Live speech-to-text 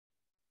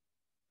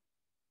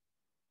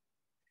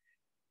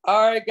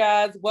All right,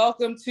 guys,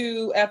 welcome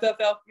to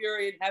FFL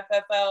Fury and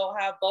FFL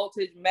High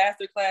Voltage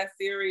Masterclass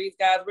series.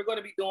 Guys, we're going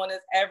to be doing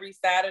this every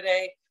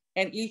Saturday,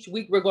 and each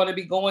week we're going to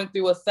be going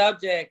through a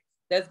subject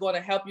that's going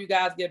to help you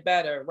guys get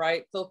better,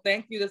 right? So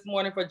thank you this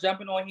morning for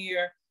jumping on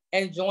here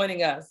and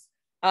joining us,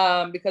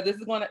 because this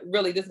is going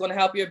to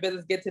help your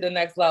business get to the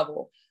next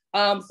level.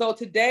 So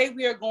today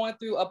we are going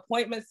through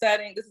appointment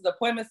setting. This is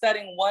appointment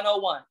setting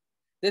 101.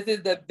 This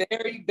is the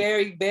very,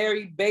 very,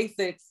 very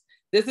basics.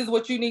 This is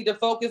what you need to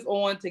focus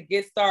on to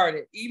get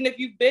started. Even if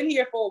you've been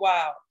here for a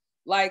while,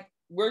 like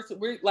we're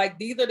like,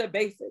 these are the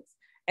basics,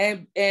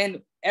 and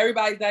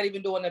everybody's not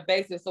even doing the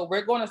basics. So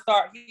we're going to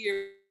start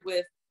here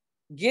with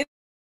getting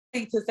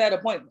to set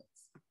appointments.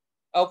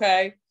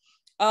 Okay.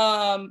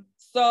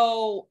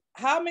 So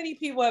how many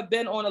people have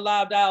been on the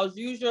live dials?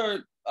 Use your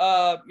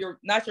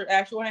not your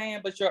actual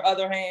hand, but your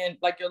other hand,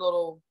 like your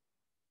little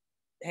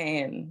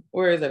hand.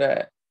 Where is it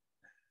at?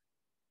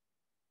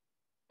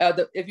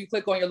 If you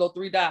click on your little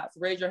three dots,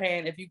 raise your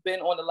hand if you've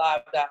been on the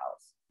live dials.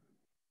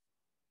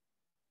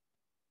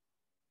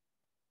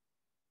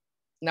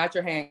 Not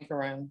your hand,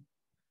 Corinne.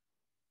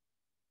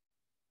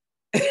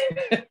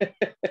 It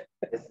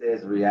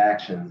says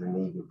reactions, and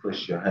then you can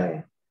push your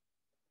hand.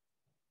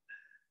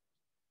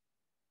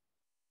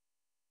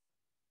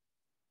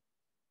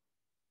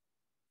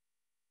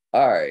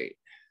 All right.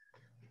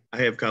 I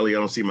have Kylie. I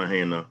don't see my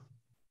hand now.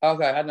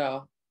 Okay, I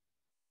know.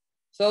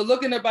 So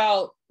looking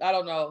about, I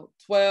don't know,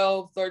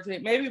 12,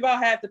 13, maybe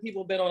about half the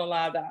people been on the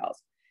live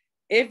dials.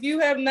 If you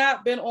have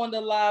not been on the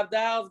live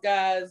dials,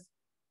 guys,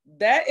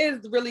 that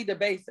is really the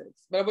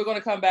basics. But we're going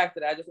to come back to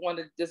that. I just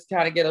wanted to just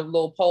kind of get a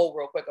little poll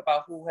real quick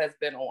about who has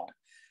been on.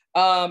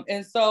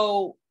 And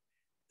so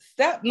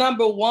step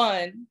number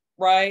one,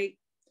 right?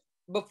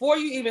 Before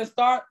you even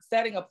start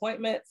setting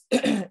appointments,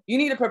 you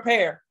need to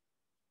prepare,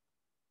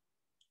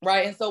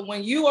 right? And so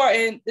when you are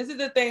in, this is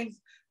the things,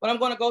 what I'm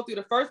going to go through,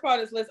 the first part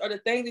of this list are the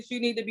things that you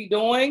need to be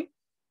doing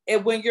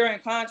when you're in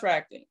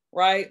contracting,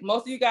 right?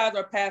 Most of you guys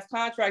are past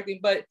contracting,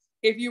 but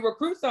if you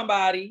recruit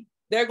somebody,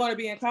 they're going to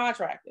be in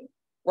contracting,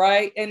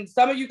 right? And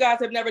some of you guys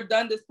have never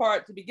done this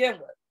part to begin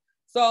with.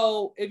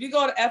 So if you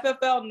go to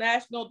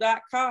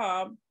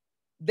fflnational.com,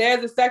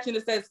 there's a section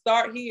that says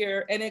start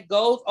here, and it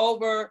goes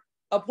over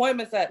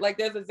appointment set. Like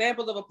there's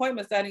examples of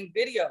appointment setting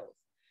videos.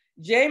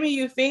 Jamie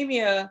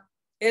Euphemia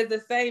is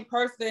the same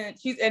person.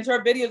 And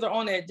her videos are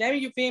on there. Jamie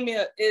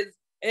Euphemia is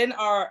in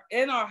our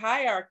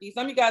hierarchy.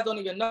 Some of you guys don't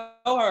even know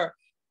her.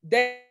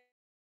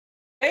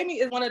 Jamie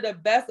is one of the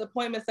best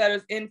appointment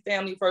setters in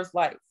Family First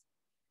Life.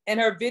 And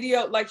her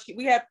video, like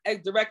we have a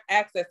direct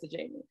access to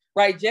Jamie,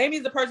 right? Jamie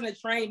is the person that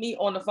trained me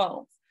on the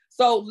phone.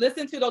 So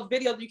listen to those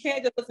videos. You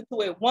can't just listen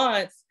to it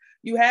once.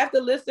 You have to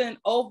listen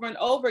over and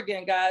over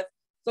again, guys.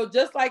 So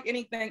just like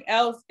anything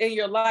else in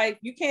your life,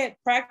 you can't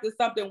practice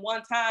something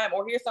one time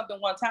or hear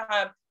something one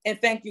time and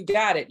think you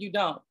got it. You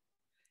don't.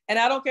 And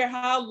I don't care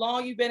how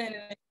long you've been in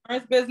the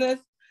insurance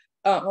business.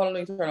 Hold on,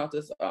 let me turn off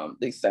this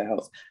these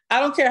sounds. I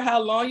don't care how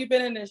long you've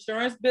been in the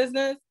insurance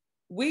business.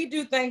 We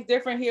do things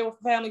different here with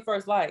Family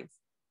First Life,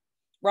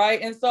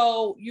 right? And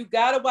so you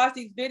got to watch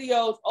these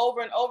videos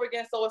over and over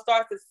again so it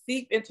starts to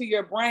seep into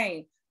your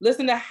brain.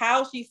 Listen to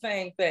how she's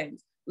saying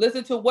things.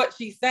 Listen to what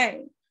she's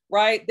saying,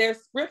 right? There's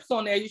scripts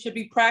on there. You should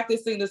be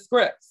practicing the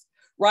scripts,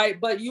 right?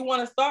 But you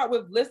want to start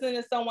with listening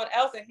to someone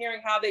else and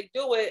hearing how they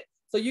do it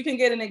so you can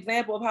get an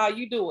example of how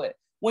you do it.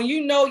 When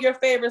you know your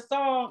favorite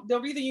song, the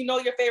reason you know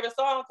your favorite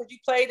song is because you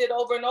played it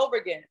over and over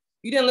again.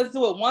 You didn't listen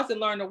to it once and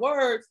learn the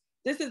words.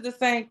 This is the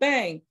same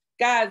thing.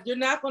 Guys, you're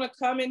not going to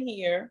come in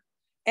here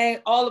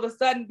and all of a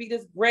sudden be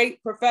this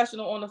great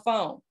professional on the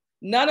phone.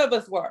 None of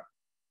us were,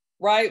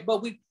 right?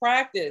 But we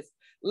practice.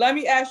 Let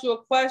me ask you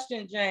a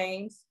question,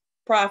 James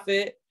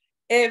Prophet.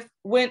 If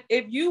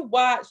you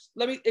watch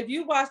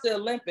the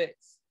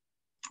Olympics,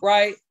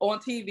 right, on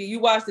TV, you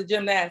watch the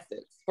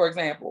gymnastics, for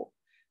example.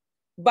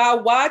 By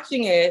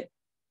watching the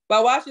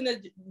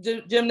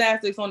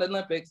gymnastics on the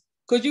Olympics,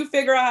 could you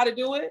figure out how to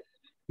do it?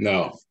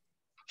 No.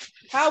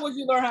 How would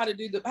you learn how to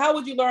do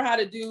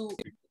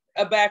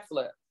a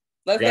backflip?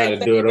 Let's say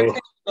do it over.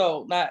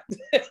 So not.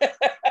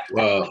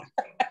 Well,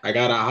 I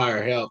gotta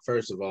hire help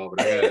first of all,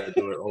 but I gotta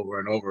do it over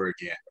and over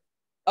again.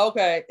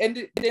 Okay,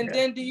 and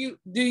then do you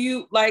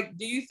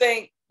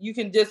think you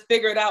can just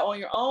figure it out on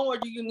your own, or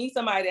do you need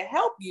somebody to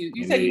help you?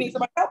 You said you need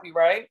somebody to help you,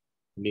 right?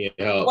 Need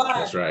help. Why?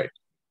 That's right.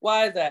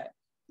 Why is that?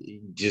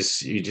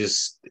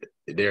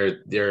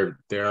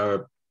 There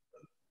are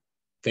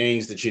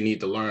things that you need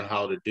to learn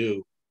how to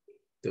do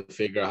to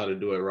figure out how to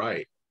do it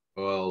right,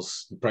 or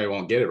else you probably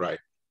won't get it right.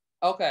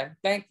 Okay,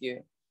 thank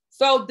you.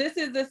 So this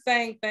is the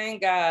same thing,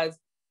 guys.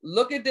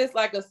 Look at this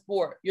like a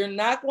sport. You're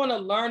not going to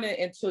learn it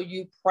until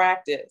you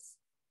practice,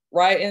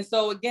 right? And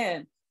so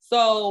again,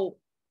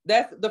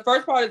 that's the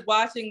first part is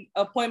watching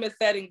appointment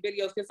setting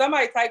videos. Can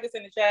somebody type this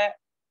in the chat?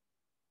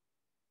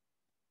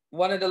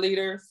 One of the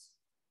leaders?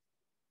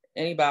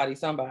 Anybody,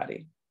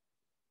 somebody.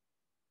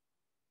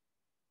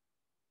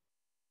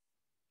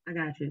 I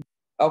got you.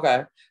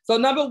 Okay. So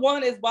number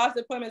one is watch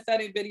the appointment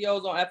setting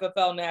videos on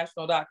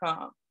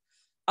fflnational.com.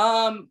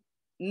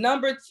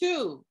 Number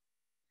 2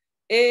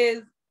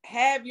 is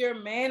have your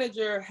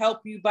manager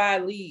help you buy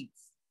leads.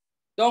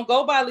 Don't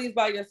go buy leads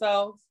by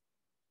yourself,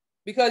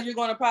 because you're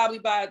going to probably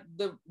buy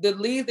the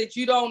leads that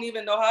you don't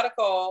even know how to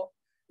call.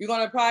 You're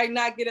going to probably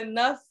not get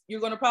enough. You're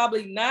going to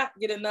probably not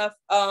get enough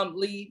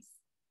leads,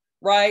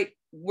 right?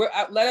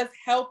 Let us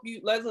help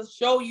you. Let us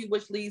show you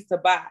which leads to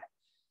buy.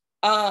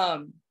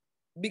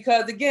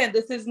 Because again,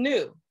 this is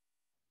new,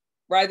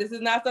 right? This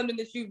is not something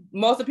that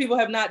most of people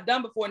have not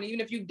done before. And even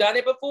if you've done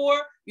it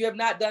before, you have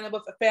not done it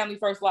with a Family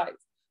First Life.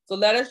 So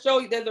let us show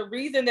you, there's a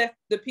reason that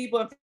the people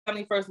in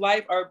Family First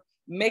Life are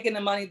making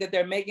the money that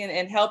they're making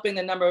and helping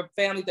the number of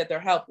families that they're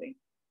helping,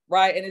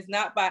 right? And it's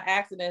not by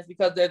accident, it's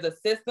because there's a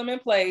system in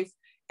place.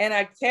 And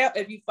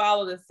if you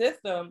follow the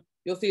system,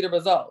 you'll see the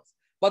results.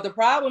 But the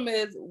problem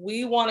is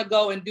we want to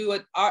go and do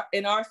it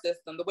in our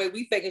system, the way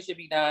we think it should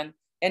be done.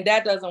 And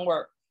that doesn't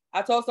work.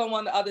 I told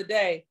someone the other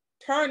day,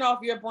 turn off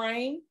your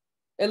brain,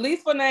 at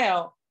least for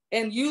now,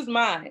 and use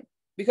mine,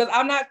 because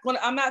I'm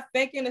not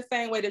thinking the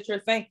same way that you're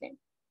thinking.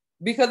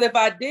 Because if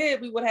I did,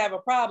 we would have a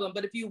problem.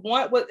 But if you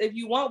want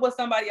what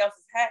someone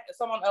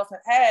else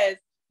has,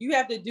 you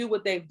have to do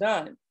what they've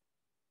done,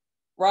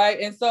 right?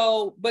 And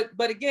so,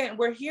 but again,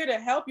 we're here to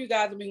help you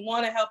guys, and we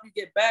want to help you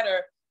get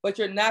better. But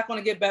you're not going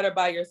to get better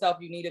by yourself.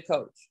 You need a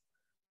coach.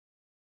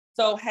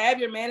 So have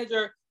your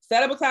manager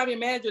set up a time with your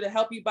manager to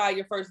help you buy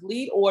your first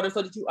lead order,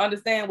 so that you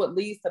understand what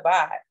leads to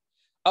buy.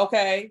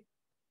 Okay.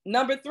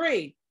 Number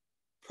 3,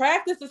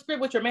 practice the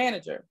script with your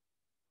manager.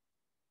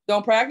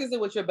 Don't practice it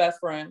with your best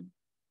friend.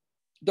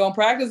 Don't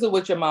practice it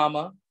with your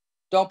mama.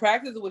 Don't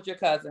practice it with your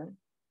cousin.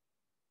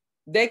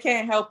 They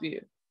can't help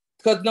you,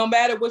 because no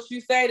matter what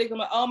you say, they're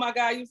gonna be, oh my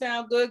God, you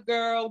sound good,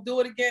 girl. Do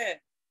it again.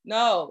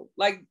 No,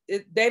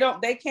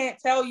 they can't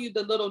tell you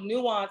the little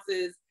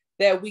nuances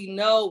that we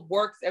know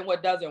works and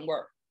what doesn't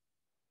work.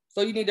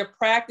 So you need to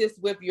practice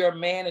with your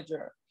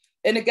manager.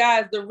 And the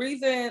guys, the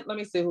reason, let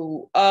me see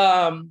who,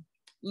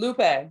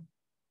 Lupe,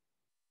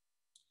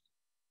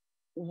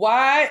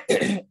 why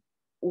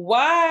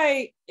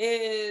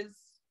is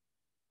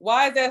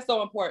that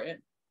so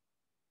important?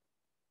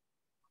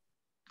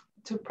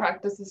 To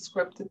practice the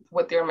script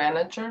with your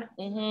manager,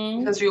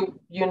 because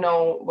you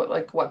know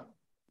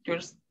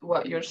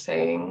what you're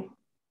saying,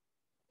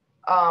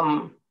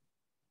 and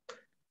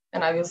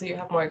obviously you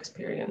have more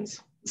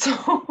experience.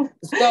 So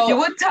you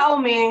would tell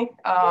me,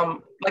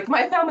 like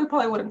my family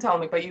probably wouldn't tell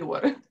me, but you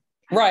would.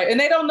 Right, and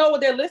they don't know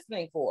what they're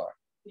listening for.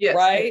 Yes.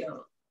 Right.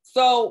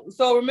 So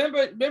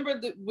remember.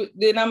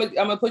 Then I'm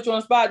gonna put you on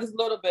the spot just a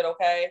little bit,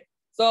 okay?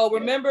 So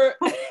remember,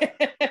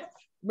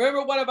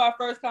 remember one of our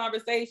first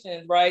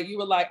conversations, right? You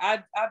were like,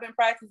 I've been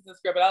practicing the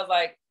script, and I was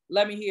like,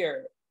 let me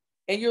hear it.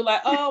 And you're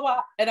like, oh,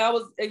 wow. And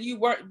you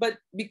weren't, but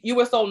you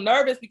were so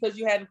nervous because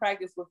you hadn't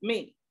practiced with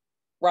me,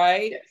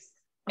 right? Yes.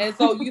 And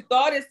so you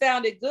thought it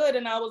sounded good,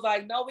 and I was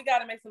like, no, we got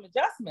to make some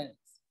adjustments.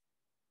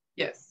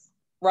 Yes.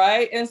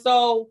 Right. And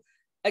so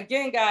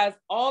again, guys,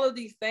 all of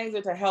these things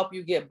are to help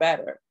you get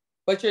better,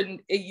 but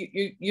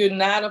you're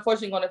not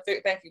unfortunately going to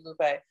figure. Thank you,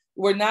 Lupe.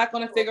 We're not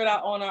going to figure it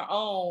out on our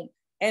own.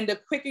 And the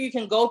quicker you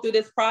can go through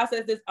this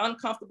process, this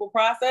uncomfortable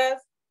process,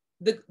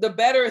 the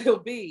better it'll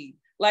be.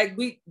 Like,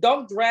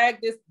 don't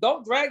drag this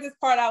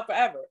part out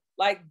forever.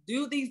 Like,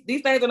 do these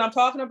things that I'm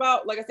talking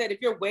about. Like I said, if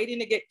you're waiting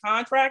to get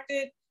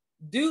contracted,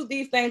 do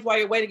these things while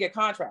you're waiting to get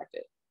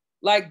contracted.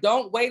 Like,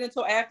 don't wait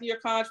until after your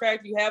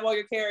contract, you have all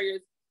your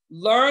carriers.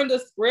 Learn the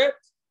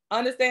script,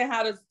 understand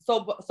how to,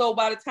 so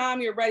by the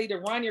time you're ready to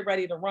run, you're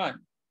ready to run,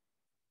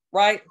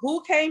 right?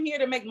 Who came here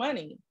to make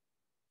money?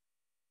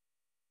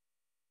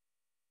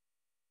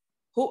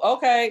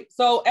 Okay,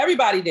 so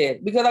everybody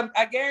did, because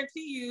I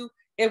guarantee you,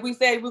 if we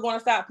say we're going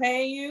to stop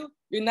paying you,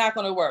 you're not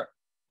going to work.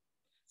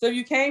 So if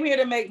you came here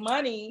to make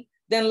money,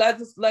 then let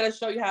us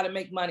show you how to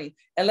make money.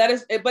 And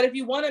but if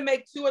you want to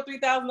make $2,000 or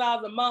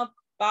 $3,000 a month,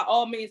 by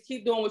all means,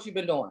 keep doing what you've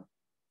been doing.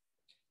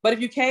 But if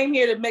you came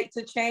here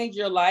to change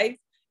your life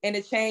and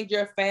to change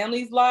your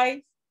family's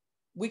life,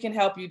 we can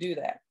help you do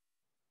that.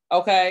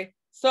 Okay.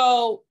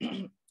 So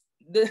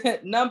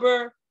the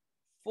number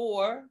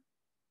 4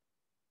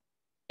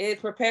 is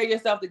prepare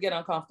yourself to get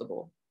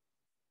uncomfortable.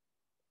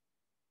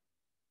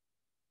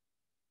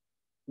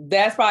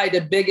 That's probably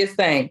the biggest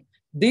thing.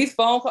 These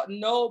phone calls,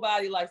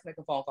 nobody likes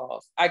making phone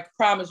calls. I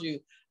promise you.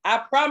 I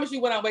promise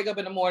you, when I wake up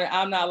in the morning,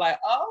 I'm not like,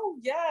 oh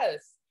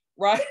yes,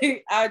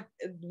 right?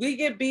 We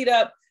get beat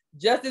up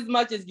just as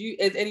much as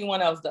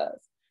anyone else does,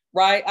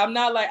 right? I'm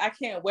not like, I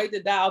can't wait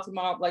to dial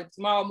tomorrow. Like,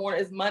 tomorrow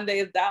morning is Monday,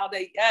 it's dial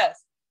day.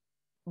 Yes,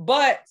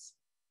 but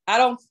I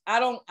don't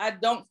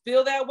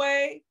feel that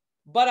way.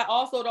 But I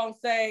also don't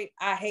say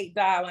I hate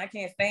dialing. I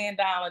can't stand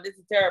dialing. This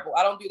is terrible.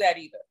 I don't do that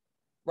either,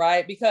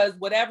 right? Because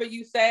whatever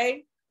you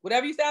say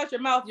out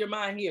your mouth, your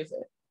mind hears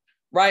it,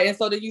 right? And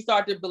so then you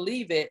start to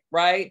believe it,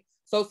 right?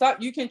 So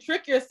you can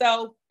trick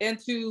yourself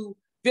into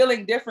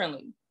feeling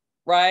differently,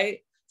 right?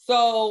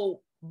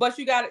 So but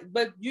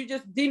you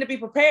just need to be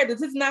prepared.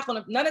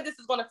 None of this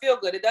is gonna feel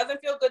good. It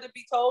doesn't feel good to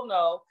be told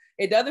no.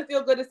 It doesn't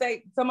feel good to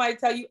say somebody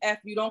tell you F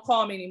you, don't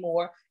call me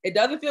anymore. It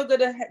doesn't feel good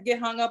to get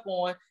hung up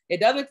on. It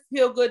doesn't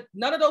feel good.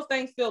 None of those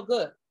things feel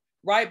good,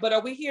 right? But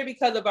are we here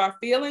because of our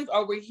feelings, or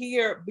are we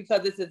here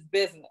because this is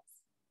business?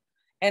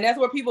 And that's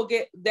where people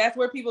get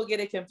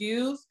it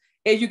confused.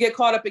 Is you get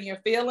caught up in your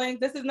feelings.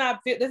 This is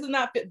not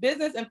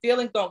business, and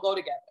feelings don't go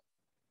together.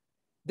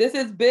 This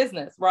is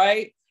business,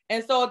 right?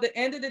 And so at the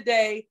end of the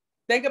day,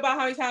 think about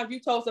how many times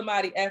you told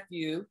somebody F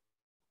you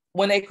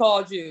when they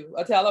called you,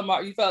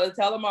 you felt a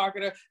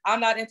telemarketer, I'm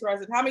not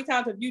interested. How many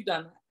times have you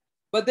done that?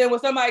 But then when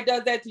somebody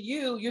does that to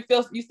you, you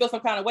feel some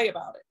kind of way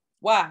about it.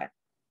 Why?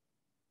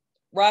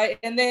 Right?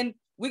 And then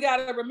we got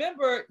to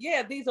remember,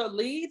 yeah, these are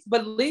leads,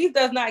 but leads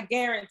does not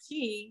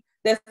guarantee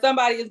that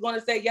somebody is going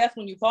to say yes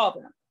when you call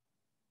them.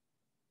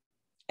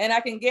 And I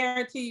can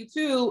guarantee you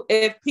too,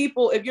 if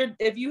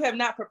you have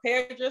not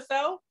prepared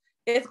yourself,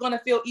 it's going to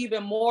feel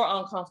even more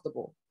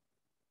uncomfortable.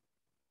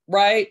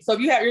 Right? So if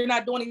you're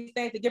not doing these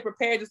things to get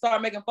prepared to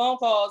start making phone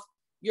calls,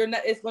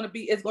 it's going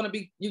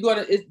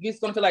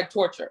to feel like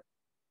torture.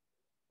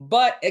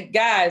 But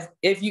guys,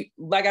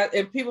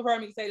 if people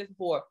heard me say this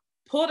before,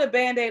 pull the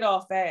Band-Aid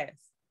off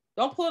fast.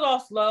 Don't pull it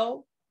off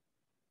slow.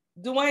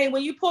 Dwayne,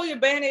 when you pull your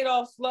Band-Aid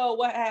off slow,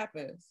 what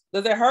happens?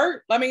 Does it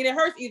hurt? I mean, it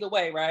hurts either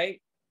way,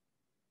 right?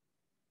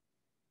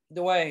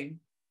 Dwayne.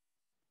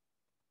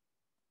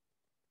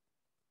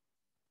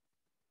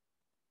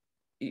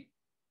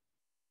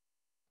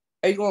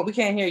 We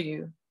can't hear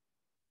you.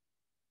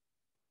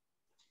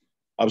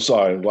 I'm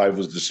sorry, wife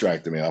was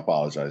distracting me. I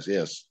apologize.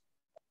 Yes.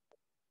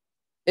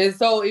 And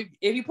so if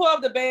you pull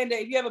off the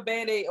Band-Aid, if you have a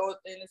Band-Aid and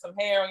there's some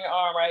hair on your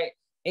arm, right?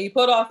 And you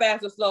pull it off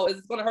fast or slow,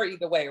 it's going to hurt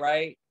either way,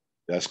 right?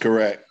 That's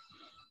correct.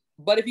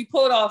 But if you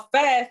pull it off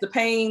fast, the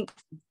pain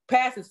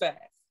passes fast.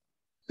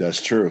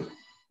 That's true.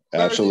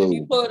 Absolutely. Versus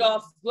if you pull it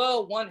off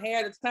slow, one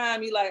hair at a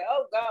time, you're like,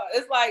 oh God.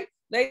 It's like,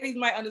 ladies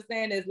might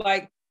understand this.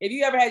 Like, if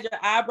you ever had your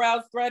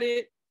eyebrows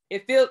threaded,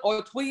 it feels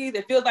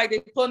like they're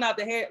pulling out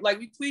the hair. Like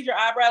you tweeze your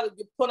eyebrows,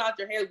 you're pulling out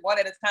your hair one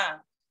at a time.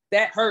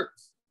 That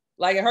hurts.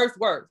 Like it hurts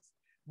worse.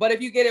 But if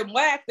you get it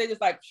waxed, they're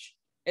just like,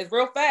 it's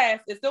real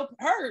fast. It still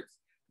hurts,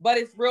 but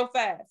it's real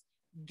fast.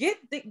 Get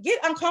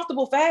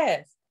uncomfortable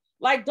fast.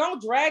 Like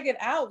don't drag it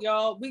out,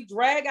 y'all. We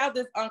drag out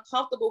this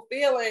uncomfortable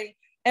feeling.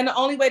 And the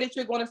only way that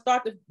you're going to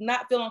start to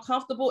not feel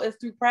uncomfortable is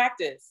through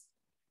practice.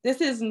 This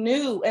is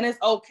new and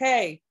it's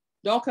okay.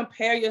 Don't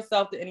compare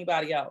yourself to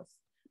anybody else.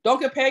 Don't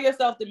compare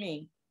yourself to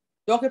me.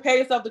 Don't compare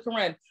yourself to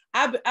Corinne.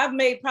 I've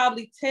made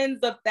probably tens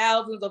of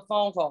thousands of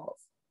phone calls.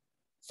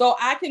 So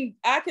I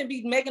can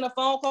be making a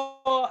phone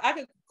call. I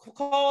can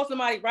call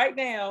somebody right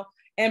now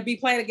and be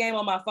playing a game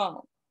on my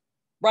phone,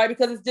 right?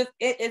 Because it's just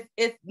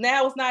it's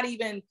now it's not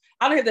even.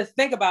 I don't have to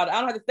think about it. I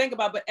don't have to think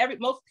about it.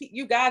 But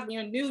you guys, when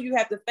you're new, you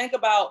have to think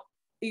about.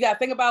 You got to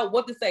think about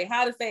what to say,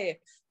 how to say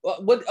it.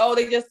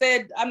 They just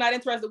said I'm not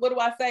interested. What do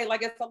I say?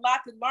 Like it's a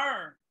lot to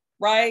learn,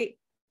 right?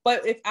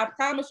 But I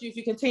promise you, if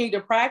you continue to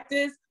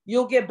practice,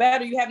 you'll get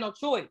better. You have no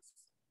choice,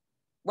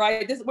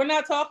 right? We're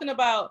not talking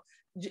about,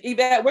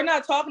 Yvette, we're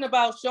not talking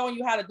about showing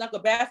you how to dunk a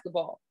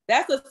basketball.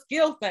 That's a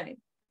skill thing,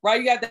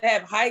 right? You have to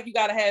have height.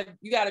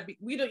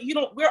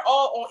 We're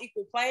all on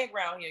equal playing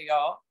ground here,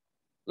 y'all.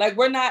 Like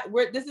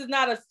this is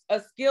not a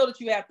skill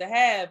that you have to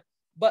have,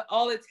 but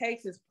all it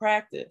takes is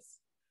practice.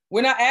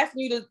 We're not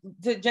asking you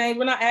to James,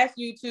 we're not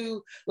asking you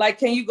to, like,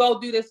 can you go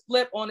do this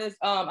flip on this,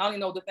 I don't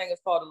even know what the thing is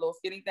called, the little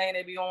skinny thing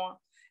they be on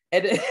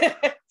at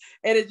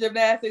the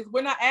gymnastics.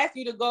 We're not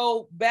asking you to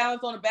go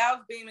balance on a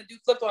balance beam and do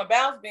flips on a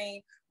balance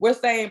beam. We're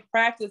saying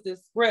practice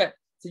this script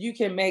so you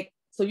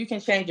can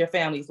change your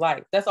family's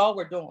life. That's all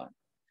we're doing,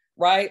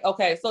 right?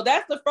 Okay, so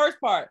that's the first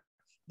part.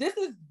 This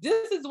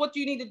is what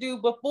you need to do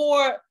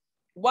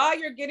while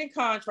you're getting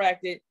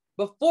contracted,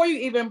 before you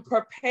even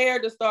prepare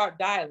to start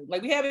dialing.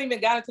 Like we haven't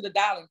even gotten to the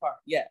dialing part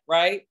yet,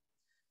 right?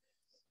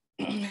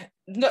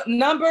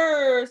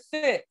 Number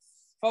 6,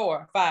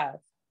 4, 5.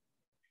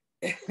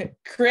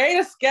 Create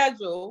a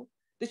schedule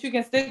that you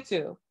can stick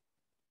to.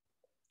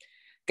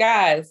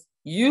 Guys,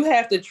 you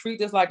have to treat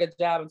this like a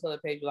job until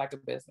it pays you like a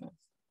business.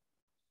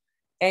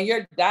 And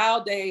your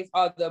dial days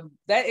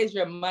that is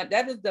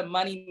the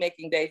money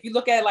making day. If you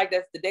look at it like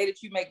that's the day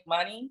that you make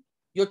money,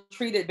 you'll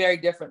treat it very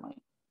differently,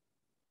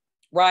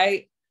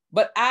 right?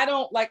 But I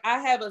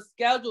have a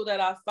schedule that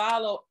I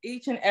follow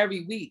each and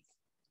every week,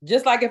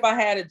 just like if I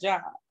had a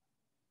job,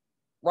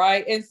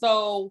 right? And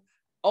so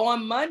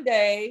on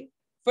Monday,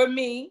 for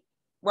me,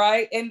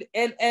 right, and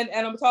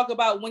I'm talking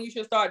about when you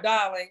should start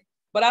dialing,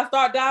 but I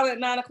start dialing at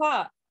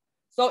 9:00.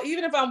 So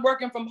even if I'm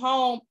working from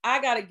home,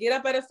 I got to get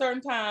up at a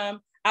certain time.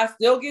 I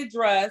still get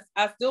dressed.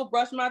 I still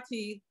brush my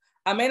teeth.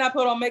 I may not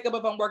put on makeup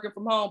if I'm working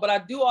from home, but I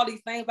do all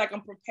these things like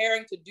I'm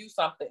preparing to do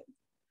something,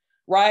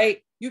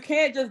 right? You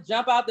can't just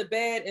jump out the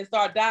bed and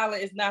start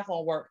dialing. It's not going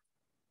to work.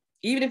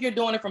 Even if you're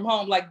doing it from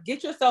home, like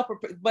get yourself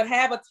prepared, but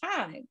have a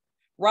time,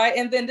 right?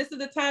 And then this is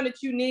the time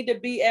that you need to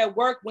be at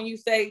work when you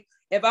say,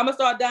 if I'm going to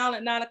start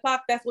dialing at 9:00,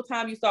 that's what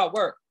time you start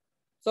work.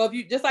 So if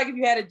you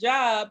had a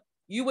job,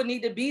 you would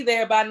need to be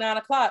there by 9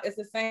 o'clock. It's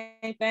the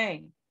same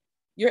thing.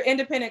 You're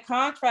independent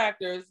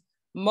contractors,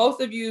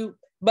 most of you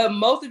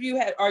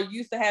are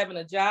used to having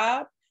a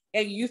job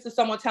and used to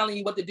someone telling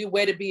you what to do,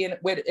 where to be, and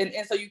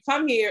so you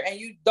come here and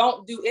you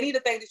don't do any of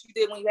the things that you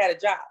did when you had a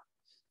job.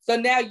 So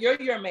now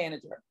you're your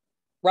manager,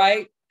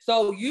 right?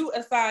 So you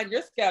assign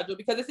your schedule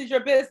because this is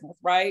your business,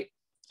 right?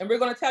 And we're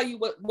going to tell you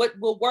what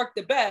will work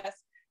the best.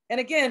 And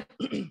again,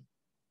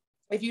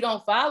 if you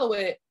don't follow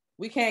it,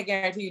 we can't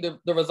guarantee you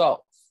the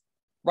results,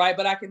 right?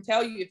 But I can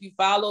tell you, if you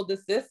follow the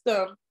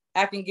system,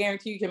 I can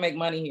guarantee you can make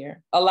money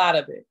here, a lot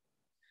of it.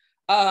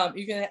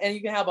 You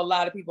can help a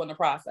lot of people in the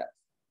process,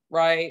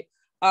 right?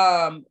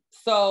 But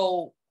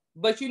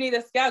you need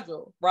a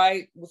schedule,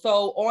 right?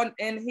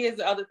 And here's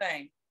the other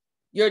thing,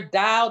 your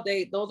dial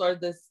date,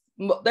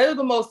 they're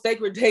the most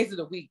sacred days of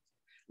the week.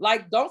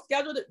 Like, do not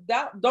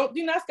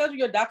schedule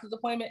your doctor's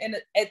appointment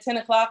at 10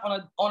 o'clock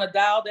on a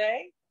dial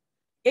day.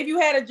 If you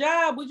had a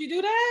job, would you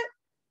do that?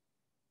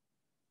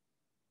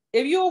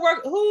 If you were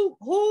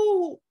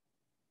work,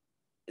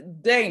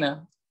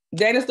 Dana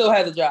still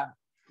has a job.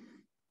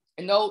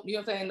 And no, you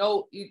know what I'm saying?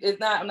 No, it's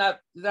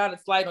not a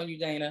slight on you,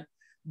 Dana.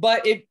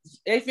 But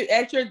if you're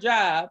at your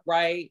job,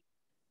 right,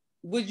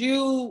 would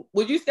you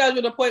schedule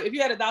an appointment? If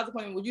you had a doctor's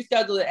appointment, would you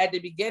schedule it at the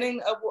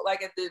beginning of,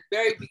 like, at the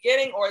very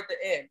beginning, or at the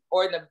end,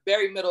 or in the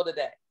very middle of the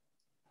day?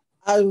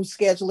 I would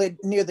schedule it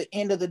near the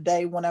end of the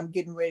day when I'm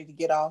getting ready to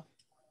get off.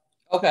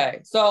 Okay.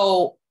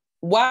 So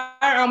why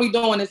aren't we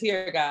doing this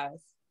here, guys?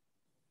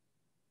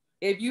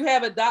 If you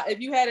had a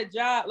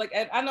job, like,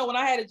 I know when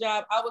I had a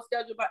job, I would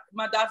schedule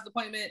my doctor's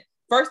appointment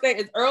first day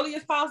as early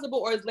as possible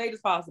or as late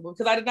as possible,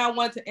 because I did not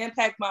want to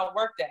impact my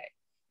work day.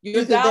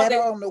 Either that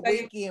or on the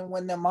weekend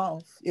when they're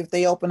off. If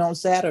they open on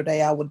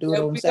Saturday, I would do it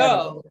on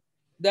Saturday.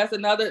 That's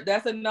another, you know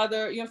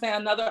what I'm saying,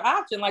 another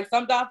option. Like,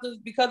 some doctors,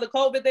 because of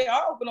COVID, they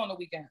are open on the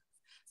weekend.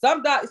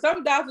 Some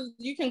doctors,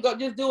 you can go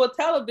just do a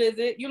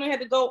televisit. You don't have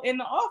to go in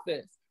the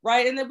office,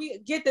 right? And then we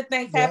get the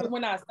things happen. We're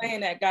not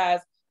saying that, guys.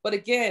 But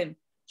again,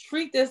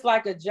 treat this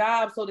like a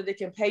job so that they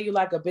can pay you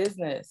like a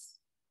business.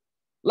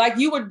 Like,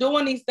 you were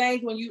doing these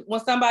things when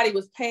somebody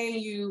was paying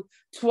you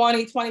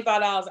 $20,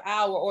 $25 an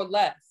hour or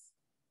less.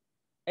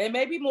 It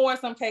may be more in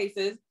some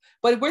cases,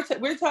 but we're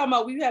talking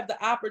about, we have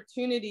the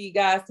opportunity,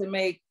 guys, to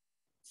make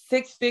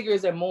 6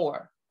 figures and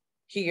more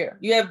here.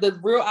 You have the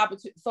real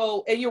opportunity.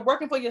 So, and you're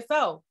working for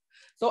yourself.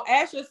 So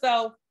ask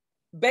yourself,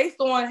 based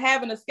on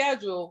having a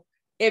schedule,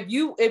 if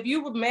you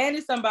would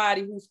manage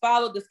somebody who's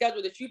followed the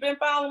schedule that you've been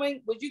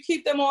following, would you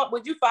keep them on?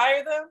 Would you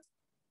fire them?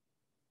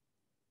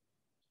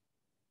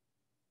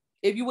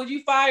 Would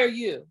you fire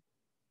you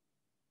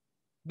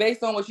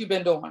based on what you've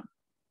been doing?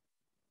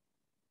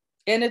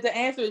 And if the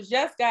answer is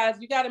yes, guys,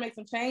 you got to make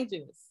some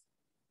changes.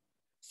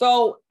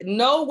 So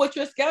know what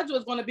your schedule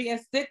is going to be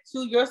and stick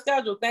to your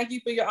schedule. Thank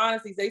you for your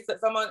honesty.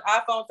 Someone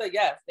iPhone said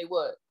yes, they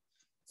would.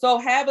 So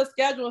have a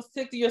schedule and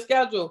stick to your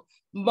schedule.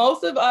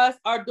 Most of us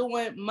are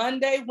doing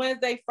Monday,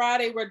 Wednesday,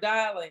 Friday, we're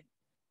dialing.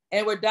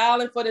 And we're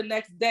dialing for the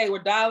next day.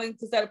 We're dialing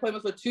to set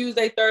appointments for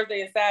Tuesday,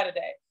 Thursday, and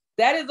Saturday.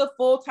 That is a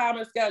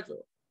full-timer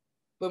schedule.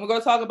 But we're going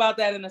to talk about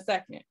that in a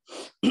second.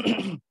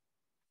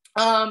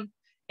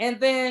 And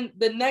then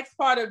the next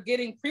part of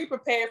getting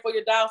pre-prepared for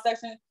your dial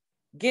session,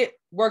 get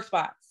work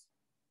spots.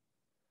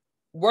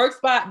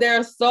 There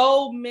are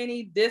so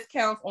many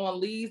discounts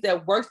on leads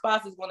that work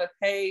spots is going to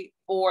pay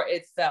for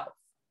itself.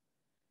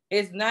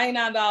 It's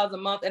 $99 a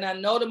month. And I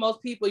know to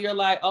most people, you're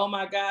like, oh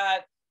my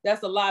God,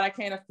 that's a lot. I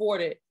can't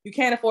afford it. You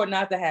can't afford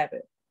not to have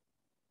it.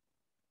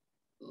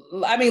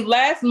 I mean,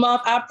 last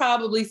month, I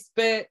probably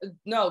spent,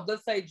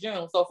 let's say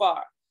June so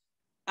far.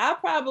 I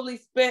probably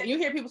spent, you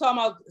hear people talking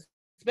about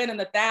spending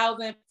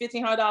 $1,000,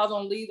 $1,500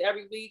 on leads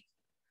every week.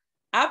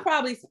 I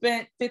probably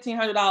spent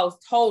 $1,500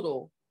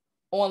 total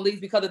on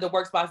leads because of the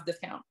work spots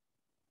discount.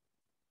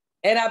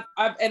 And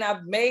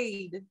I've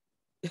made,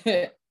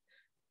 I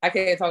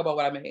can't talk about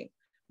what I made,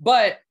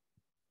 but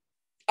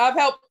I've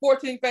helped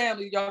 14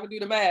 families. Y'all can do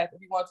the math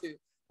if you want to,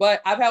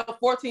 but I've helped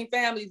 14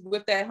 families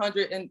with that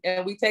 100,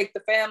 and we take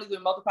the families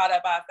and multiply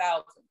that by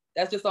 1,000.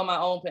 That's just on my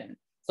own pen.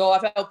 So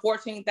I've helped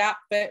 14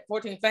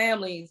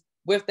 families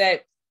with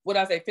that,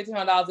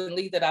 $1,500 in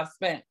leads that I've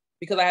spent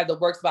because I have the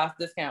work spots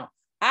discount.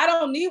 I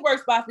don't need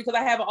work spots because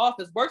I have an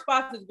office. Work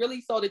spots is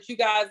really so that you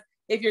guys,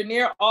 if you're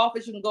near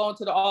office, you can go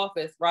into the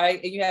office, right?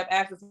 And you have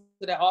access to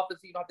that office,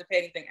 so you don't have to pay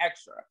anything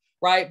extra,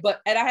 right? Because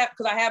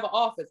I have an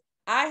office.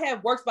 I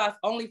have work spots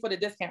only for the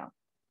discount.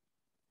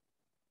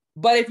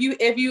 But if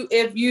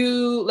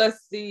you,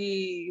 let's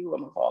see who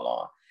I'm gonna call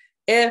on.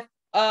 If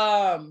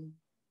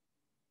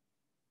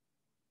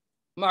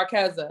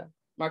Marqueza,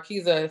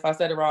 if I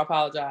said it wrong, I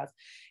apologize.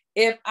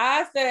 If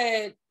I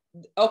said,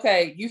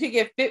 okay, you could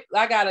get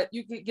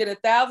you could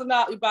get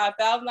 $1,000, you buy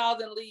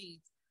 $1,000 in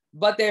leads,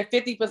 but they're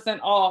 50%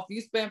 off. You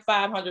spend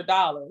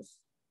 $500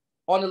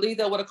 on the lead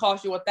that would have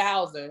cost you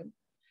 $1,000,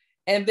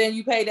 and then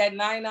you pay that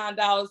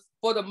 $99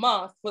 for the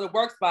month for the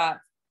work spots.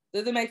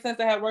 Does it make sense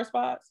to have work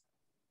spots?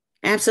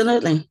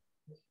 Absolutely.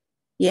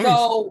 Yes.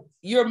 So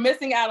you're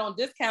missing out on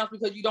discounts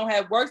because you don't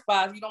have work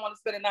spots. You don't want to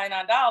spend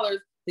 $99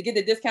 to get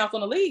the discounts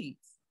on the leads.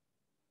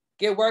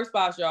 Get work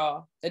spots,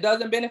 y'all. It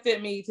doesn't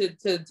benefit me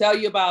to tell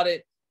you about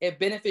it. It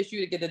benefits you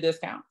to get the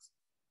discounts.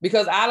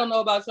 Because I don't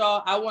know about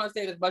y'all. I want to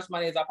save as much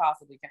money as I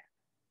possibly can.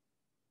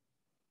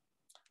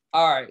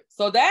 All right.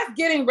 So that's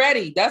getting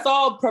ready. That's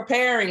all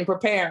preparing,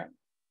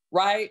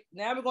 right?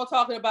 Now we're going to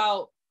talk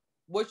about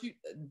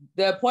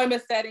the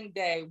appointment setting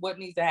day, what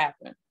needs to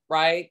happen,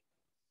 right?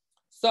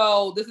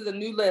 So this is a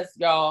new list,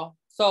 y'all.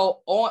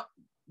 So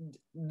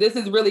this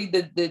is really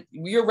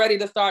you're ready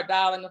to start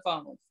dialing the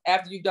phones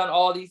after you've done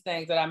all these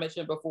things that I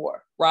mentioned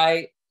before,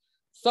 right?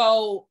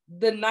 So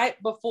the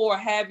night before,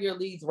 have your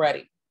leads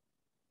ready.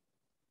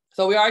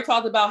 So we already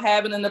talked about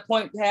having an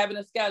appointment, having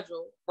a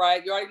schedule,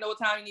 right? You already know what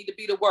time you need to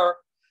be to work.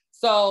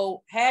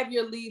 So have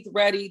your leads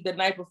ready the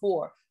night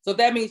before. So if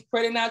that means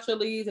printing out your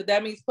leads, if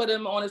that means putting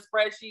them on a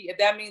spreadsheet, if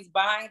that means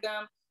buying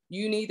them,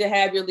 you need to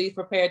have your leads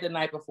prepared the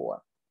night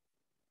before.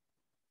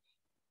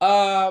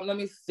 Let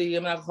me see.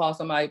 I'm not gonna call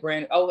somebody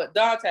Brandon. Oh,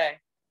 Dante.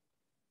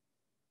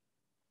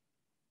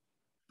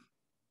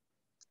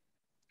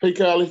 Hey,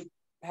 Callie.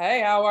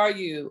 Hey, how are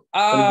you?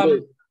 I'm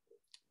good.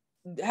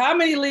 How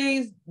many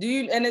leads do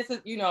you, and this is,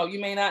 you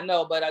may not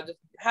know, but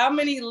how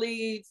many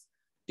leads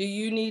do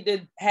you need to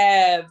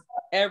have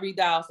every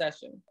dial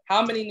session?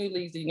 How many new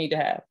leads do you need to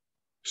have?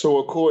 So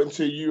according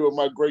to you and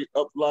my great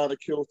upline of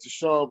kills to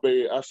Sean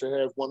Bay, I should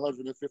have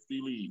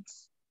 150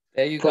 leads.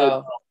 There you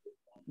go.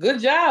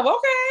 Good job.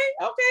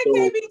 Okay,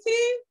 KBT.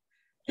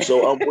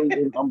 So I'm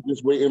waiting. I'm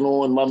just waiting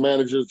on my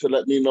manager to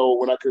let me know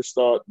when I can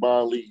start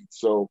buying leads.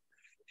 So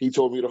he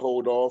told me to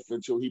hold off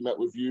until he met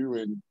with you,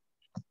 and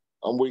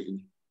I'm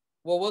waiting.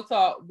 Well, we'll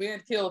talk. Me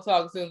and Kill will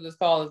talk as soon as this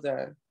call is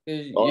done.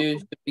 Awesome. You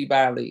should be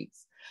buying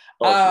leads.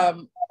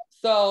 Awesome.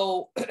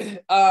 So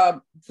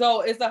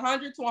it's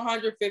 100 to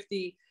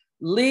 150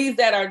 leads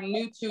that are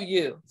new to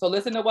you. So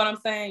listen to what I'm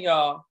saying,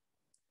 y'all.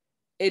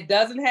 It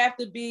doesn't have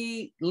to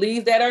be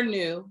leads that are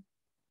new,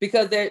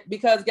 because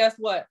guess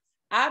what?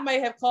 I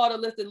may have called a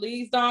list of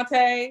leads,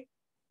 Dante,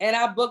 and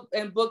I booked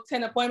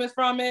 10 appointments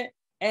from it,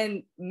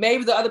 and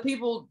maybe the other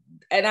people,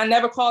 and I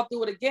never called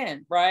through it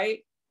again, right?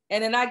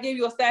 And then I give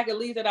you a stack of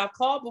leads that I've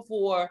called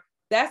before.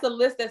 That's a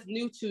list that's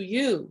new to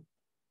you,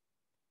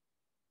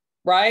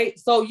 right?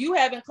 So you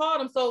haven't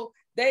called them. So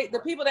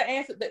the people that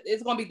answer,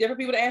 it's going to be different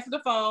people that answer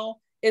the phone.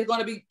 It's going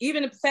to be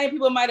even the same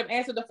people might have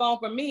answered the phone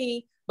for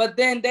me, but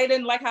then they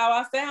didn't like how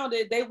I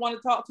sounded. They want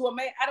to talk to a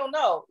man. I don't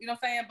know. You know what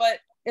I'm saying? But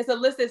it's a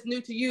list that's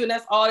new to you, and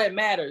that's all that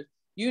matters.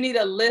 You need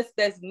a list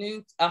that's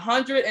new,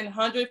 100 to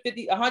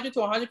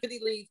 150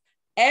 leads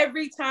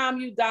every time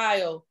you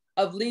dial,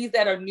 of leads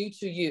that are new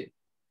to you.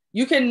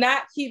 You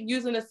cannot keep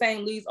using the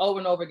same leads over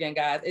and over again,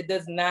 guys. It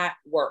does not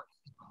work.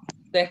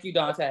 Thank you,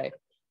 Dante.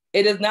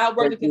 It does not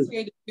work to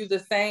continue to use the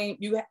same.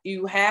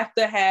 You have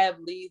to have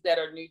leads that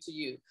are new to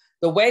you.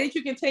 The way that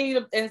you continue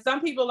to, and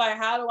some people are like,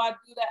 how do I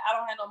do that? I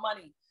don't have no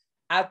money.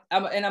 I'm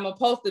gonna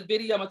post the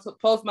video. I'm gonna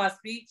post my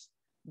speech.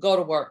 Go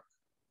to work.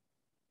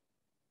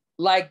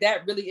 Like,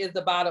 that really is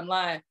the bottom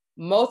line.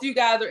 Most of you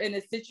guys are in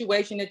the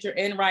situation that you're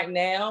in right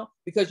now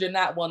because you're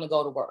not wanting to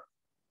go to work.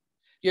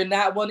 You're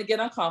not wanting to get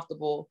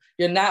uncomfortable.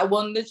 You're not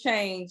wanting to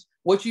change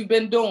what you've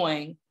been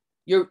doing.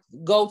 You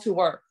go to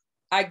work.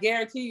 I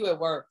guarantee you it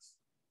works.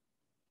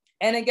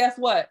 And then guess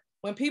what?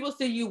 When people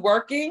see you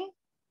working,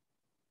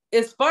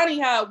 it's funny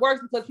how it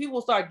works, because people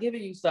start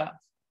giving you stuff,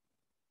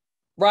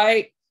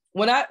 right?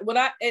 When I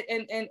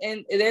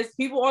and there's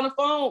people on the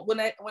phone when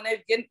they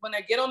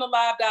get on the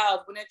live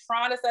dials, when they're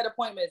trying to set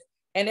appointments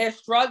and they're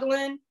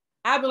struggling,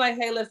 I've been like,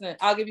 hey, listen,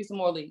 I'll give you some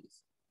more leads.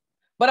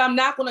 But I'm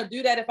not going to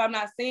do that if I'm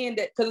not seeing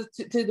that, because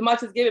to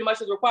much is given,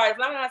 much is required.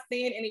 If I'm not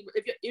seeing any,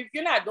 if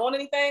you're not doing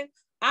anything,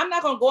 I'm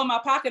not going to go in my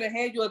pocket and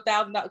hand you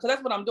 $1,000, because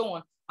that's what I'm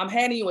doing. I'm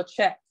handing you a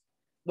check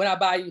when I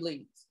buy you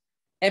leads.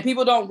 And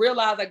people don't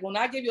realize, like, when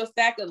I give you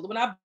when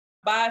I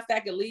buy a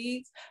stack of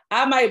leads,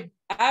 I might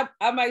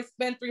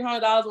spend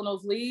 $300 on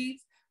those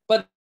leads,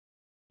 but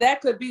that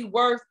could be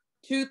worth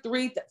 $2,000,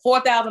 $3,000,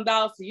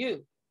 $4,000 to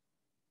you,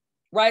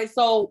 right?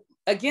 So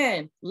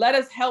again, let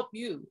us help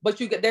you, but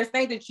there's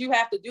things that you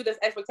have to do. There's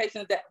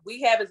expectations that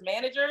we have as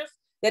managers,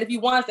 that if you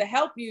want us to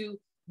help you,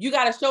 you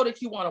got to show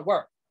that you want to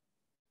work.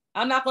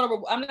 I'm not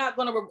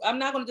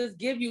gonna just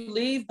give you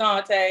leads,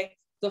 Dante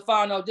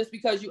Stefano, just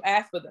because you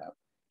ask for them.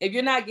 If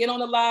you're not getting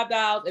on the live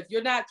dials, if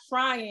you're not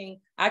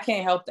trying, I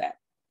can't help that.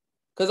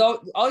 Because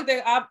only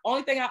thing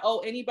I owe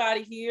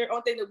anybody here,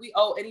 only thing that we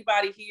owe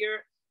anybody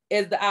here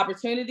is the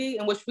opportunity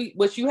in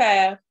which you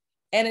have,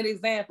 and an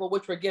example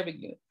which we're giving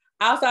you.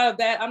 Outside of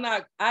that,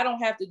 I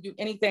don't have to do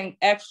anything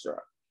extra.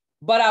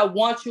 But I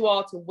want you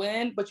all to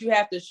win, but you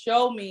have to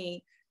show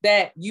me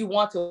that you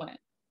want to win.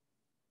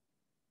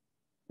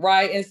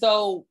 Right? And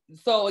so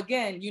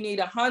again, you need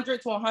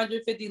 100 to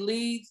 150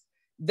 leads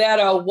that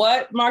are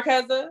what,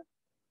 Marqueza?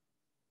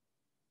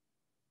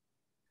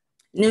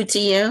 New to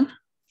you.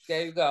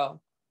 There you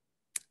go.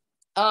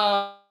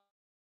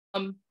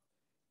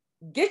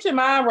 Get your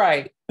mind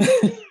right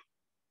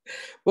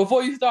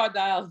before you start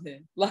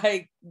dialing.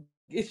 Like,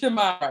 get your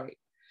mind right.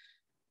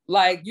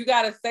 Like you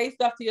gotta say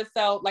stuff to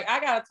yourself. Like I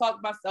gotta talk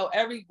to myself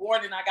every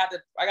morning. I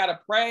gotta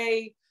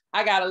pray.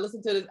 I gotta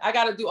listen to this. I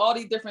gotta do all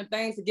these different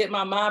things to get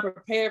my mind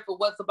prepared for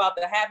what's about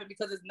to happen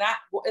because it's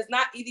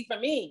not easy for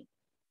me,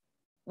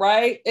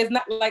 right? It's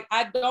not like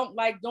I don't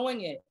like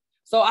doing it.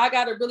 So I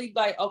gotta really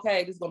like,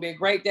 okay, this is gonna be a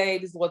great day.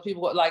 This is what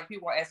people like.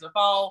 People want to answer the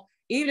phone,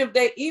 even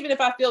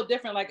if I feel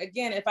different. Like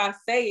again, if I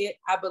say it,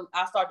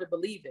 I start to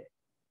believe it.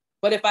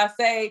 But if I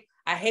say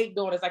I hate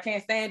doing this, I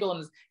can't stand doing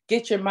this,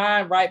 get your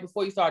mind right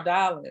before you start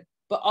dialing.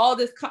 But all of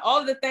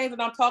the things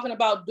that I'm talking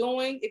about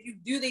doing, if you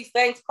do these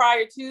things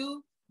prior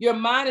to, your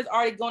mind is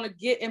already going to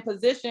get in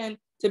position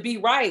to be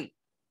right.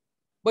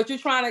 But you're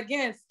trying to,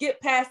 again,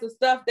 skip past the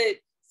stuff that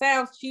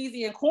sounds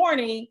cheesy and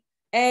corny,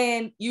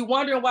 and you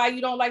wondering why you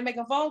don't like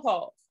making phone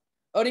calls.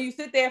 Or then you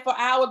sit there for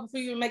hours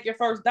before you even make your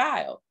first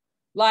dial.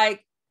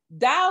 Like,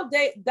 dial,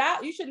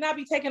 you should not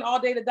be taking all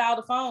day to dial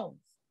the phones.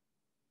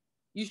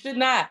 You should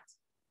not.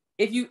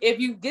 If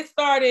you get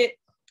started,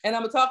 and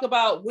I'm gonna talk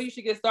about when you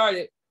should get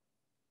started.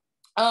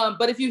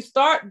 But if you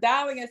start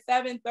dialing at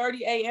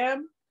 7:30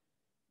 a.m.,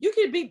 you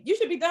should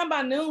be done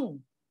by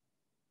noon,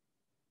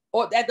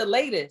 or at the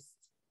latest.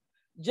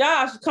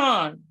 Josh.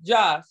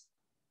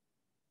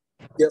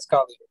 Yes,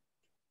 Kali.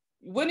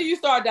 When do you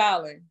start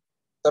dialing?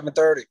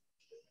 7:30.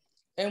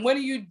 And when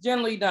are you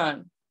generally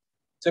done?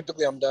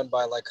 Typically, I'm done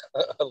by like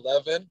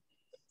 11.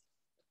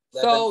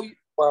 So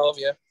 12,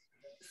 yeah.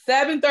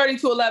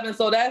 7:30 to 11.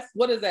 So that's,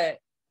 what is that?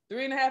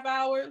 3.5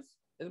 hours?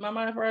 Is my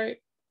mind right?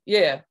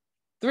 Yeah.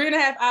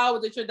 3.5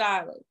 hours that you're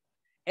dialing.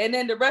 And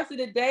then the rest of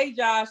the day,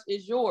 Josh,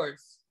 is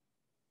yours.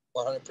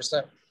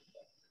 100%.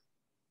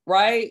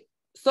 Right?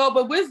 So,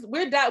 but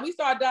we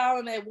start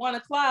dialing at 1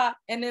 o'clock,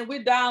 and then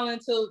we're dialing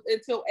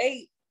until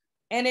 8.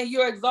 And then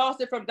you're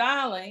exhausted from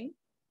dialing.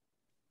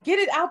 Get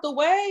it out the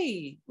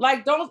way.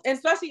 Like, don't,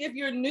 especially if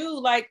you're new,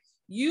 like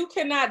you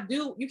can't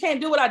do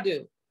what I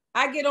do.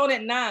 I get on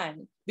at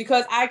 9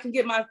 because I can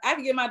get my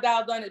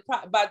dial done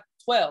by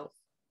 12.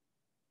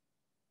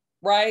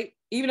 Right?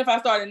 Even if I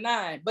start at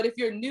 9. But if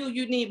you're new,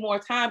 you need more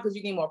time because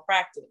you need more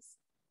practice.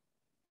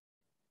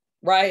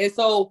 Right? And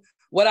so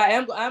what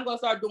I'm going to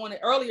start doing it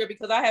earlier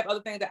because I have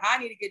other things that I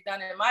need to get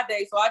done in my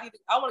day. So I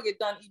want to get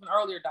done even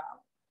earlier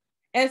dialing.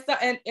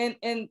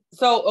 And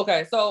so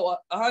okay, so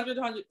 100,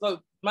 so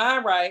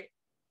mine right.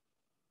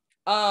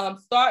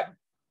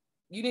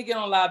 You need to get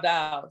on live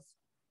dials.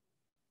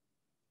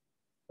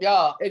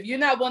 Y'all, if you're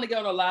not want to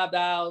get on live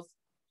dials,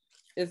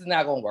 it's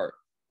not gonna work.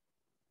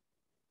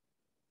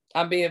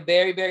 I'm being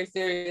very, very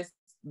serious,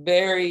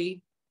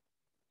 very,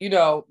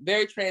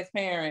 very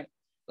transparent.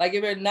 Like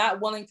if you're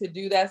not willing to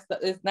do that stuff,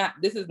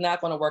 this is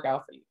not gonna work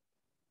out for you.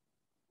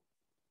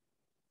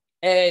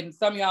 And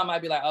some of y'all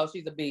might be like, oh,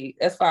 she's a B.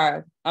 That's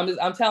fine.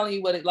 I'm telling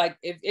you what it like.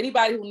 If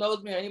anybody who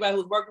knows me or anybody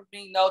who's worked with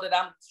me know that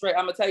I'm straight,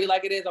 I'm gonna tell you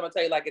like it is. I'm gonna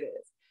tell you like it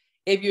is.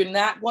 If you're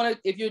not gonna,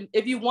 if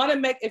you want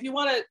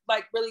to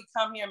like really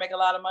come here and make a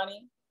lot of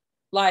money,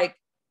 like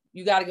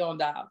you got to go on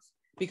dials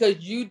because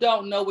you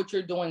don't know what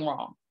you're doing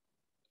wrong.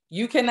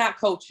 You cannot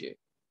coach you.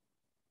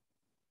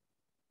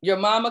 Your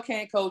mama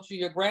can't coach you.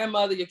 Your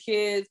grandmother, your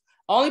kids.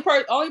 Only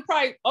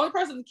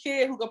person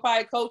kid who can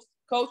probably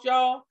coach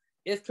y'all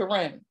is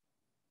Corinne.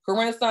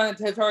 Corinne's son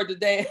has heard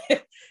today.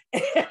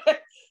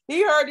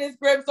 He heard this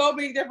script so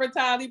many different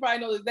times. He probably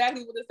knows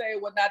exactly what to say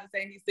and what not to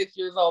say. He's 6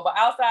 years old. But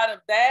outside of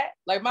that,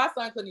 like my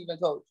son couldn't even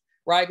coach,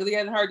 right? Because he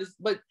hasn't heard this.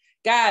 But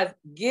guys,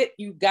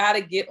 you got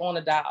to get on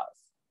the dials.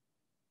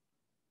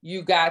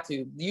 You got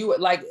to. You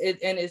like it,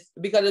 and it's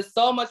because it's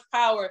so much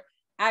power.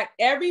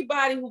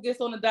 Everybody who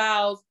gets on the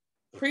dials,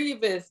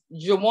 Previs,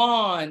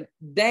 Jawan,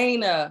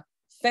 Dana,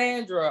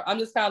 Sandra. I'm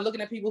just kind of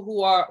looking at people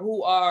who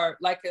are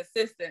like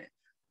consistent.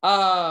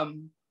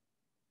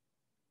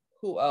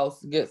 Who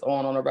else gets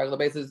on a regular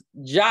basis?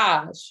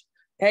 Josh.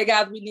 Hey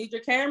guys, we need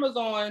your cameras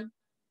on.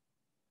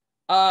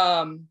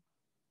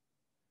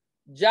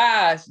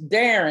 Josh,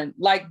 Darren,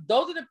 like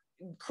those are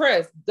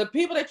Chris, the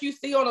people that you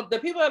see the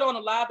people that are on the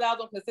live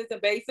dials on a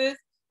consistent basis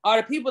are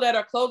the people that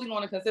are closing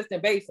on a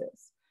consistent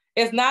basis.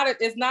 It's not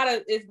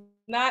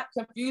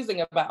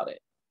confusing about it.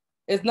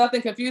 It's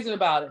nothing confusing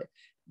about it.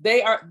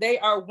 They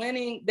are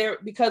winning there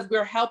because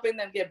we're helping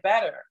them get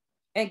better.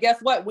 And guess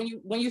what?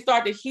 When you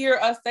start to hear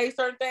us say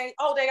certain things,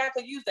 oh, I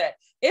could use that.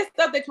 It's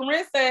stuff that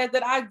Corinne says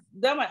that I'm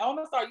like, oh, I'm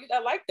gonna start using. I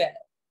like that,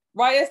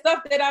 right? It's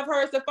stuff that I've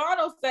heard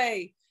Stefano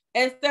say,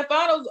 and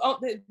Stefano's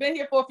been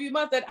here for a few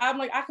months that I'm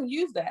like, I can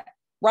use that,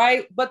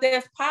 right? But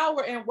there's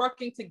power in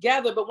working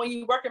together. But when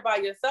you're working by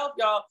yourself,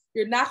 y'all,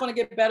 you're not gonna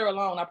get better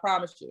alone. I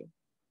promise you.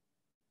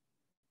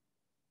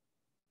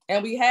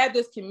 And we have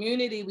this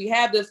community, we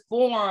have this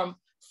forum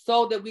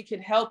so that we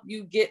can help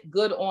you get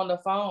good on the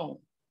phone.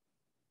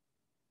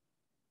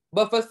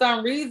 But for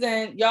some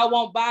reason, y'all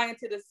won't buy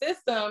into the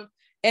system,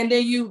 and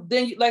then you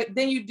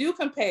do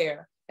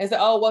compare and say,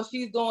 "Oh, well,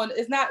 she's doing.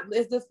 It's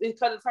just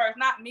because it's her. It's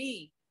not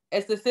me.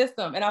 It's the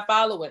system." And I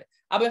follow it.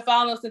 I've been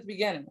following it since the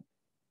beginning.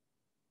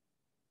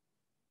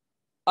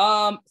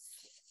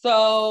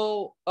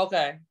 So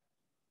okay,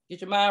 get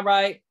your mind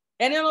right,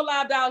 and then on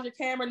live dials, your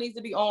camera needs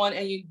to be on,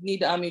 and you need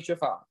to unmute your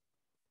phone.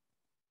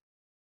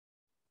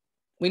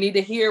 We need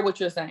to hear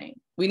what you're saying.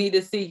 We need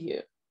to see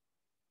you.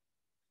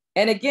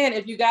 And again,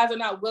 if you guys are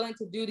not willing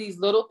to do these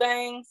little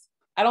things,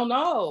 I don't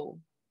know.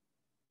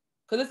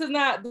 Because this is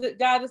not,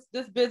 guys,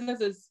 this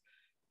business is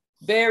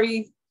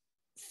very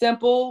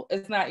simple.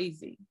 It's not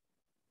easy.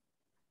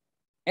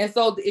 And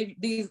so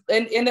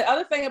and the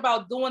other thing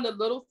about doing the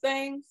little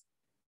things,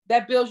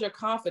 that builds your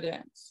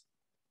confidence.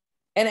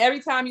 And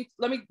every time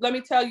let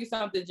me tell you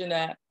something,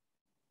 Jeanette.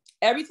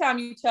 Every time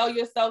you tell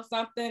yourself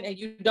something and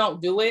you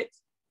don't do it,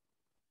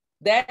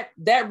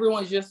 that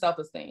ruins your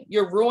self-esteem.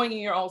 You're ruining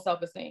your own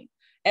self-esteem.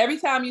 Every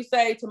time you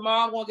say,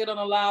 tomorrow I'm gonna get on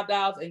the live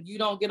dials, and you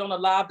don't get on the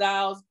live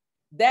dials,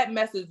 that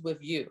messes with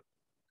you.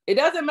 It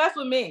doesn't mess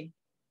with me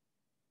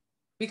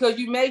because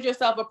you made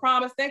yourself a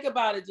promise. Think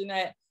about it,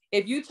 Jeanette.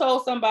 If you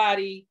told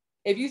somebody,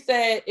 if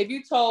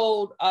you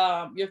told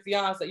your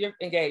fiance, you're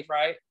engaged,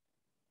 right?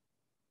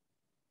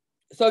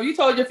 So if you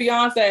told your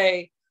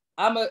fiance,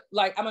 I'm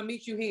gonna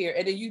meet you here,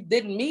 and then you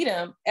didn't meet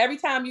him, every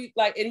time you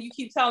and you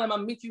keep telling him I'm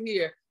gonna meet you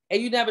here, and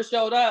you never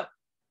showed up,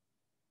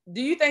 do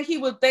you think he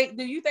would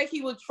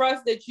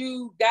trust that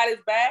you got his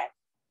back?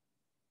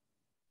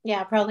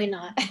 Yeah, probably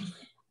not.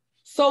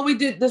 So we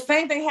do the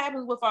same thing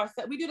happens with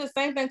ourselves. We do the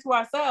same thing to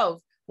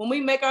ourselves. When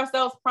we make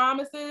ourselves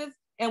promises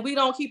and we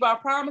don't keep our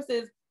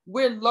promises,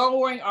 we're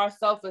lowering our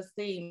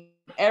self-esteem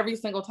every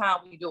single time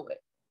we do it.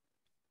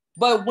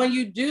 But when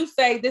you do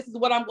say, this is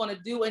what I'm going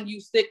to do, and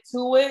you stick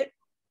to it,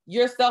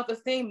 your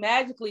self-esteem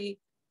magically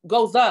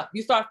goes up.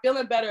 You start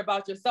feeling better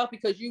about yourself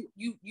because you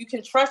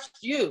can trust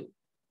you.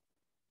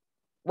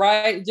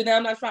 Right?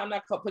 Janelle, I'm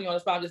not putting you on the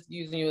spot, I'm just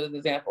using you as an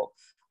example.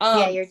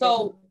 Yeah, you're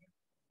so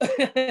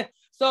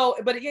so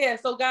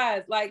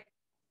guys, like,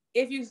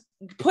 if you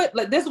put,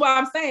 like, this is why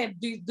I'm saying,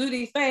 do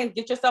these things,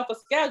 get yourself a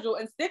schedule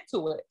and stick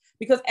to it.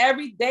 Because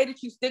every day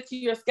that you stick to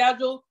your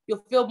schedule,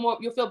 you'll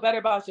feel better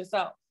about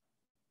yourself.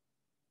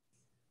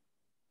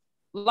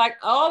 Like,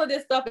 all of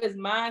this stuff is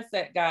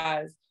mindset,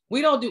 guys.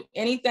 We don't do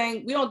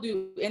anything. We don't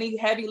do any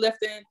heavy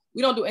lifting.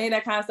 We don't do any of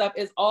that kind of stuff.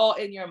 It's all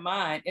in your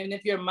mind. And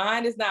if your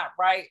mind is not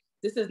right,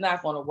 this is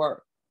not going to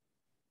work.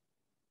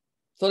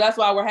 So that's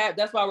why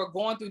we're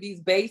going through these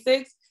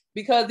basics,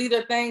 because these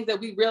are things that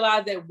we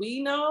realize that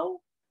we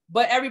know,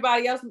 but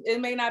everybody else,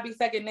 it may not be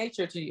second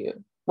nature to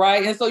you,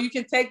 right? And so you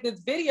can take this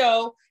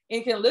video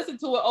and can listen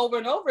to it over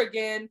and over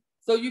again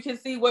so you can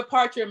see what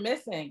part you're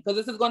missing, because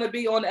this is going to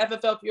be on the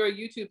FFL Fury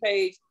YouTube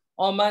page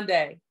on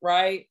Monday,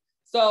 right?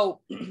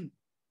 So,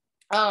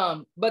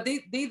 but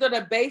these are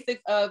the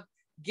basics of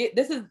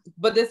this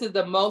is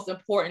the most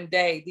important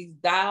day, these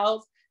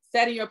dials,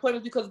 setting your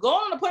appointments, because going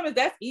on appointments,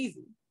 that's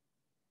easy.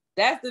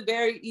 That's the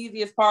very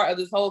easiest part of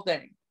this whole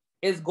thing,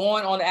 is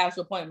going on the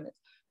actual appointments.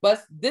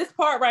 But this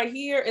part right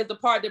here is the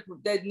part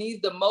that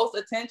needs the most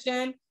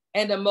attention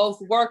and the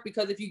most work,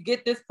 because if you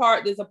get this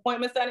part, this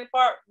appointment setting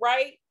part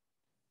right,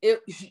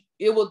 it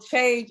will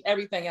change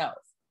everything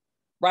else,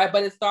 right?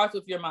 But it starts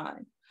with your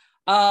mind.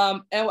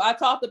 And I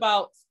talked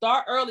about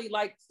start early,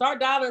 like start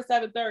dialing at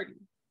 7:30.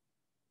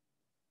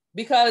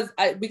 Because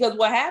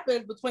what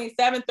happens between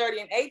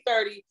 7:30 and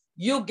 8:30,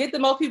 you'll get the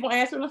most people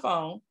answering the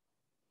phone,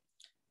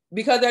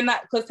 because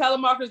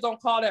telemarketers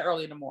don't call that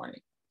early in the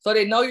morning. So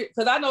they know you,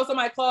 because I know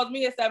somebody calls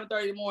me at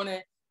 7:30 in the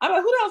morning. I'm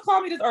like, who the hell's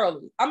called me this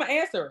early? I'm gonna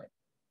answer it.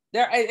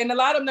 And a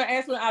lot of them, they're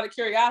answering out of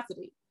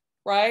curiosity,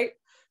 right?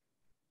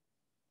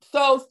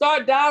 So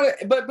start dialing,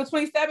 but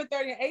between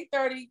 7:30 and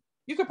 8:30,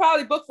 you could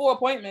probably book 4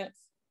 appointments.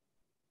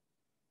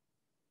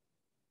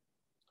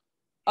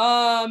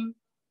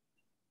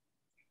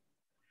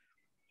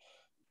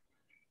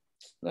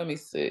 Let me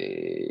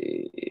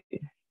see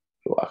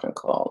who I can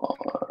call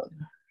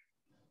on.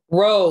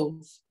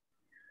 Rose.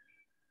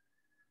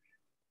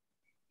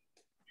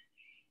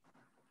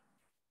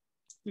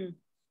 Do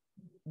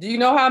you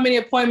know how many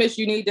appointments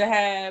you need to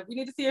have? We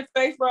need to see your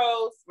face,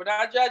 Rose. We're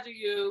not judging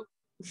you.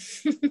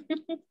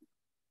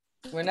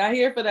 We're not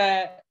here for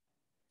that.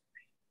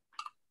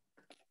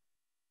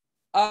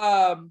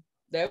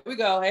 There we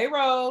go. Hey,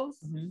 Rose.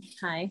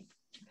 Hi.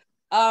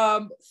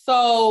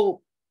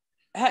 So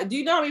do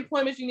you know how many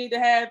appointments you need to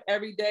have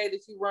every day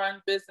that you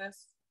run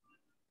business?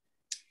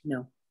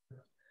 No.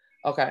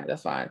 Okay,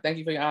 that's fine. Thank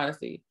you for your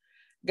honesty.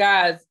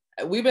 Guys,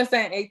 we've been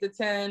saying 8 to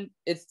 10,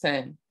 it's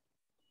 10.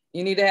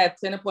 You need to have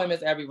 10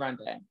 appointments every run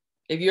day.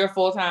 If you're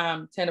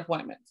full-time, 10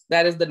 appointments.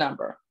 That is the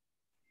number.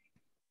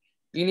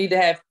 You need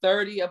to have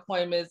 30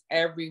 appointments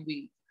every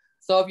week.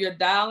 So if you're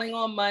dialing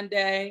on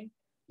Monday,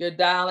 you're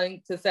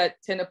dialing to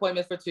set 10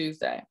 appointments for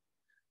Tuesday.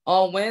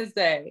 On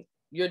Wednesday,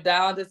 you're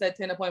dialing to set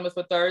 10 appointments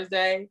for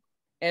Thursday.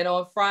 And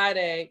on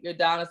Friday, you're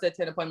dialing to set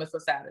 10 appointments for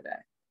Saturday.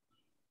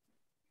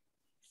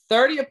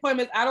 30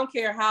 appointments, I don't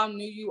care how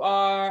new you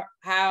are,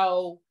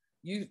 how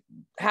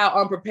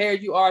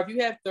unprepared you are. If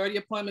you have 30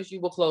 appointments, you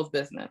will close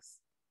business.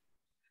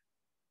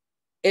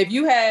 If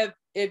you have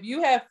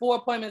 4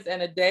 appointments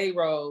in a day,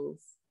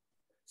 Rose.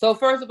 So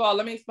first of all,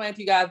 let me explain to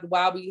you guys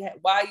why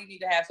you need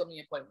to have so many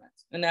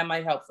appointments, and that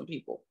might help some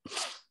people.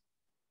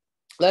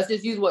 Let's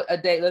just use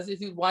Let's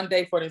just use one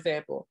day for an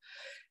example.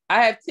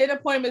 I have 10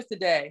 appointments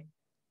today.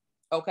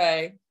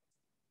 Okay.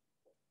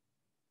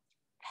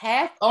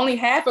 only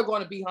half are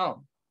going to be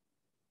home.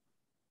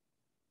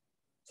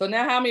 So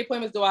now how many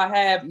appointments do I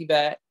have,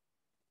 Yvette?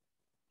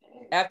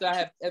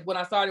 When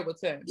I started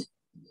with 10?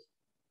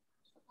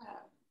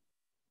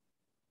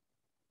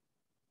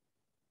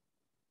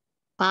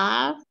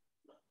 5.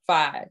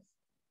 5.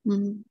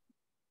 Mm-hmm.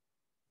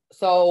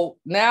 So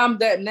now I'm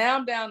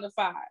down to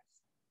 5,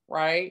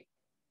 right?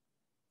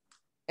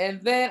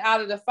 And then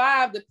out of the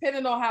 5,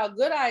 depending on how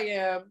good I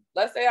am,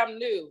 let's say I'm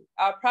new,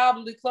 I'll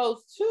probably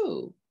close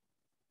 2.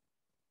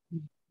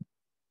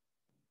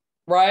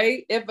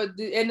 Right?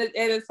 And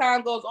as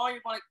time goes on,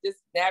 you're going to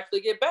just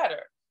naturally get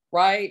better,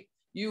 right?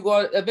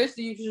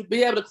 Eventually you should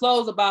be able to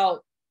close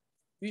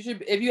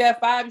if you have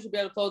 5, you should be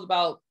able to close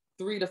about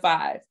 3 to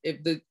 5.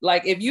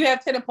 If you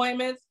have 10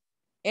 appointments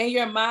in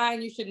your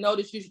mind, you should know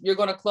that you're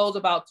going to close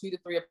about 2 to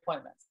 3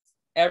 appointments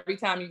every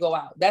time you go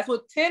out. That's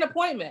with 10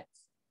 appointments.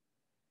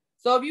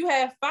 So if you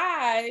have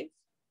 5,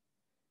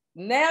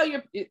 now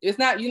you're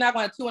not going to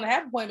have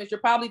 2.5 appointments.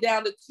 You're probably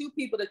down to 2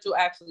 people that you'll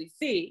actually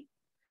see.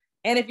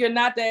 And if you're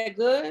not that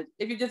good,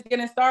 if you're just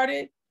getting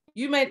started,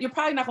 you're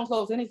probably not going to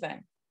close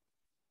anything.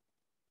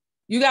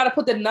 You got to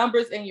put the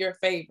numbers in your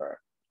favor,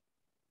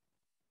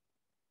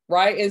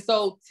 right? And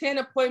so 10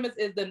 appointments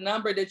is the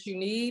number that you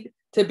need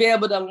to be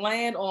able to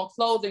land on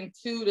closing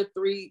 2 to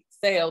 3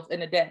 sales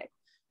in a day.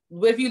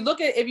 If you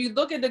look at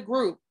the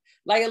group,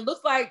 like it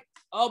looks like,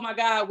 oh my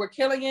God, we're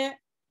killing it.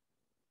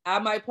 I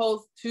might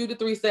post 2 to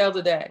 3 sales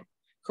a day.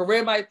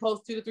 Corinne might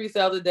post 2 to 3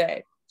 sales a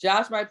day.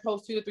 Josh might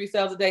post 2 to 3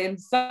 sales a day. And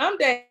some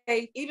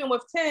days, even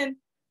with 10,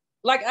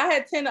 like I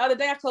had 10 the other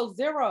day, I closed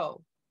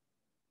 0.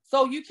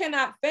 So you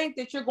cannot think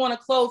that you're going to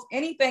close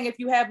anything if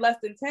you have less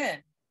than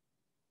 10.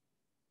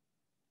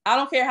 I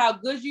don't care how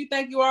good you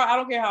think you are. I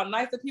don't care how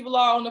nice the people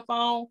are on the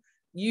phone.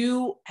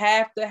 You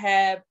have to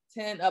have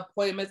 10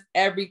 appointments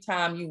every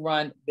time you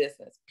run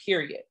business,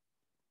 period.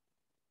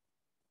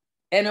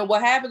 And then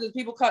what happens is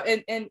people come,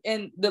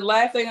 and the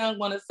last thing I'm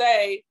going to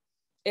say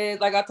is,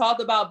 like I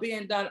talked about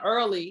being done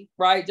early,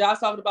 right? Josh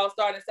talked about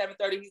starting at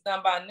 7:30, he's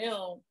done by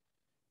noon.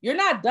 You're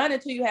not done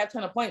until you have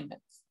 10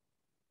 appointments.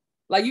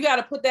 Like you got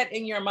to put that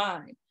in your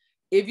mind.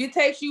 If it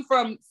takes you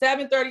from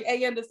 7:30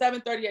 a.m. to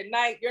 7:30 at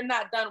night, you're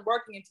not done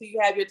working until you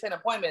have your 10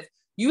 appointments.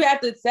 You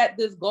have to set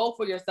this goal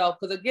for yourself.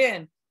 Because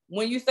again,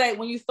 when you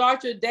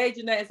start your day,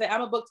 Jeanette, and say, I'm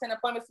gonna book 10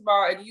 appointments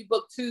tomorrow, and you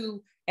book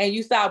 2 and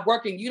you stop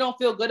working, you don't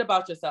feel good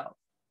about yourself.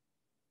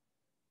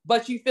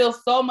 But you feel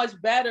so much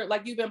better,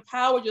 like you've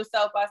empowered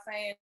yourself by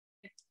saying,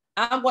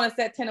 I'm going to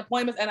set 10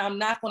 appointments and I'm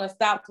not going to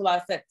stop till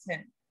I set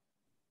 10.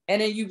 And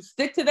then you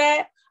stick to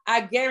that, I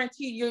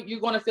guarantee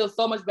you're going to feel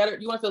so much better.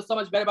 You're going to feel so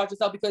much better about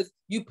yourself because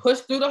you push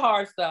through the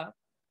hard stuff.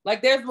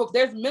 Like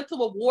there's mental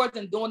rewards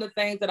in doing the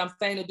things that I'm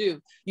saying to do.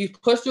 You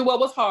push through what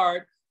was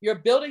hard. You're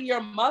building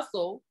your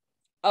muscle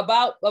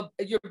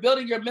you're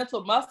building your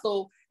mental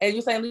muscle, and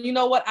you're saying, you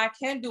know what? I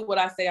can do what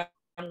I say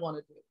I'm going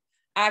to do.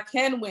 I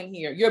can win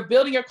here. You're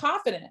building your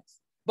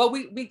confidence. But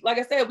we like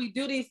I said, we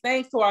do these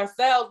things to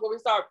ourselves where we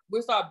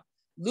start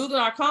losing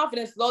our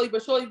confidence slowly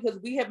but surely because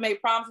we have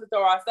made promises to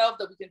ourselves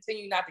that we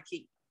continue not to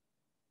keep.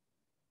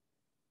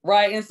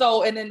 Right. And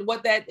so, and then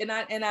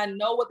I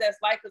know what that's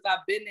like because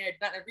I've been there.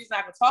 The reason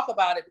I can talk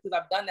about it because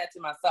I've done that to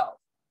myself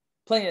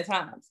plenty of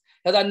times.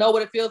 Because I know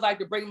what it feels like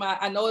to bring my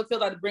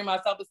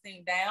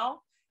self-esteem down,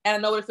 and I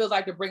know what it feels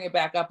like to bring it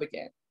back up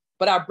again.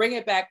 But I bring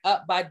it back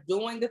up by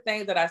doing the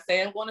things that I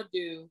say I'm going to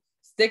do,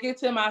 sticking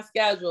to my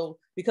schedule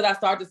because I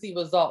start to see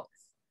results.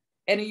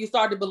 And then you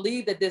start to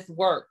believe that this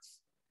works.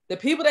 The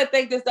people that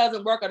think this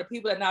doesn't work are the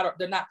people that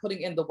they're not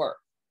putting in the work.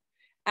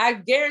 I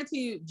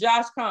guarantee you,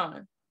 Josh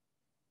Kahn,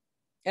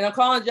 and I'm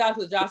calling Josh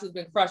because Josh has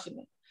been crushing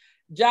it.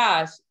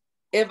 Josh,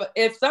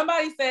 if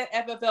somebody said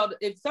FFL,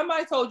 if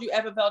somebody told you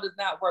FFL does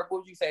not work,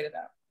 what would you say to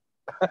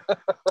them?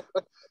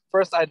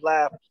 First, I'd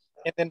laugh,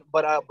 and then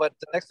but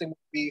the next thing would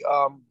be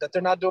that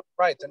they're not doing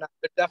it right. They're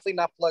definitely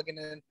not plugging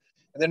in, and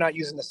they're not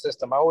using the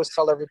system. I always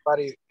tell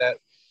everybody that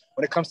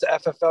when it comes to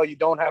FFL, you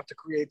don't have to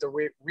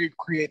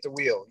recreate the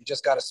wheel. You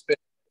just got to spin.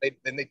 They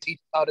teach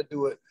how to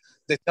do it.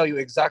 They tell you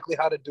exactly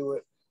how to do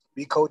it.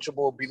 Be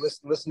coachable.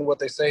 Listen to what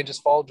they say.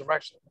 Just follow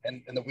direction,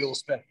 and the wheel will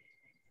spin.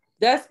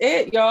 That's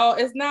it, y'all.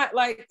 It's not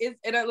like it's.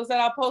 And I said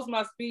I'll post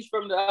my speech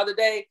from the other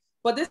day.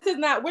 But this is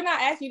not. We're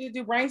not asking you to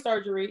do brain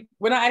surgery.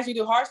 We're not asking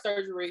you to do heart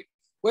surgery.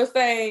 We're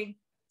saying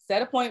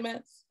set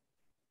appointments,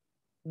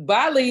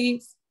 buy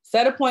leads,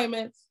 set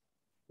appointments,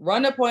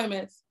 run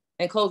appointments,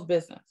 and close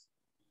business.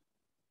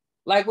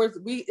 Like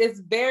it's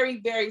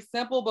very, very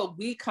simple, but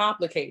we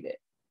complicate it,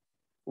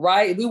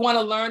 right? We want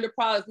to learn the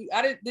products.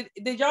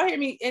 Did y'all hear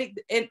me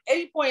in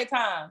any point in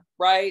time,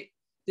 right?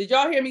 Did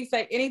y'all hear me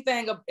say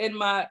anything in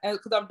my,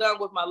 because I'm done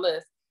with my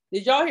list.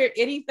 Did y'all hear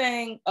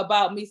anything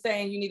about me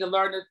saying you need to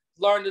learn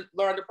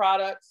the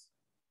products?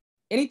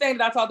 Anything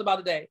that I talked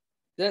about today?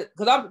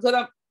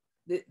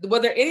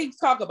 Was there any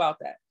talk about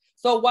that?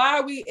 So why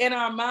are we in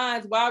our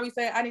minds? Why are we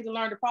saying I need to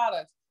learn the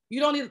products?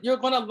 You're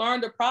going to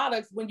learn the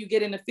products when you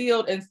get in the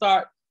field and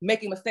start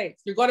making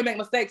mistakes. You're going to make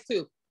mistakes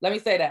too. Let me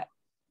say that.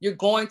 You're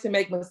going to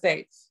make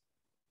mistakes.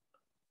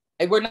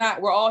 And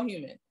we're all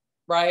human,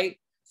 right?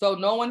 So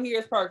no one here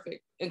is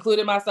perfect,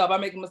 including myself. I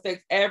make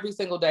mistakes every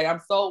single day. I'm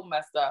so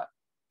messed up.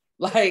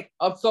 Like,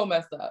 I'm so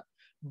messed up.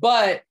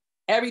 But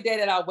every day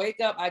that I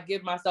wake up, I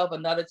give myself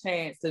another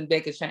chance to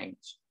make a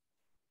change.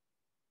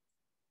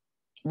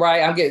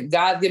 Right?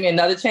 God give me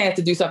another chance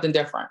to do something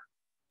different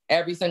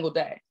every single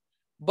day.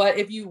 But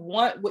if you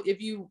want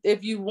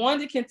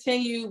to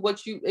continue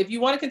if you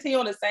want to continue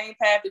on the same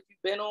path that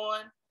you've been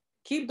on,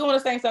 keep doing the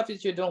same stuff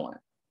that you're doing.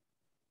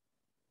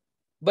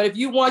 But if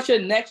you want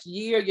your next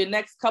year, your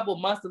next couple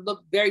months to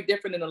look very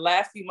different than the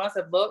last few months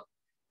have looked,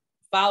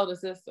 follow the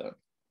system.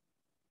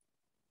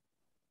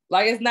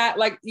 Like, it's not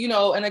like,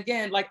 and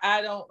again, like,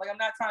 I'm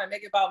not trying to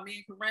make it about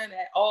me and Corinne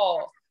at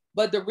all.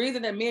 But the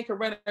reason that me and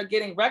Corinne are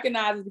getting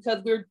recognized is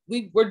because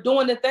we're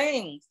doing the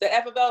things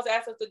that FFL's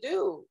asked us to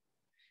do.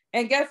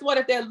 And guess what?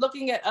 If they're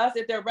looking at us,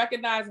 if they're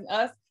recognizing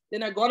us,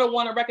 then they're going to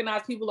want to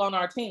recognize people on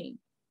our team.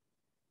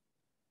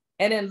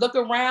 And then look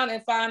around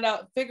and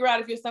figure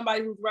out if you're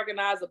somebody who's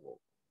recognizable.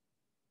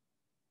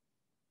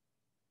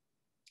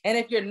 And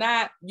if you're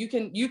not, you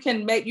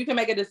can make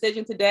a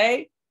decision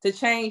today to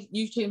change.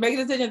 You can make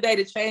a decision today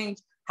to change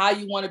how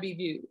you want to be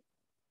viewed.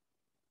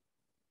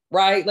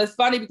 Right? That's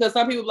funny because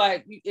some people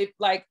like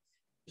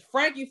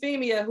Frank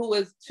Euphemia, who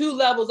is 2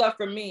 levels up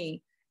from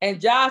me,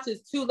 and Josh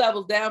is 2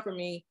 levels down from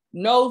me,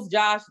 knows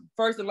Josh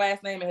first and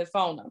last name and his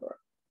phone number.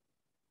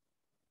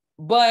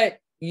 But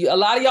a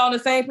lot of y'all in the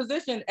same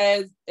position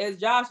as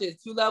Josh is,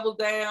 2 levels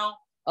down,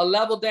 a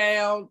level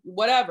down,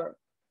 whatever.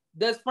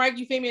 Does Frank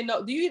Euphemia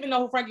know? Do you even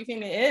know who Frank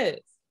Euphemia is?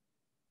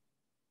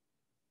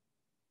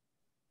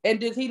 And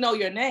does he know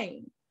your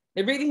name?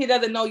 The reason he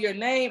doesn't know your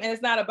name, and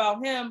it's not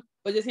about him,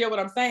 but just hear what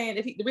I'm saying.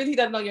 The reason he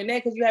doesn't know your name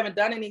because you haven't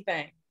done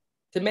anything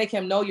to make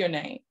him know your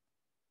name.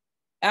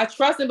 I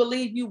trust and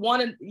believe you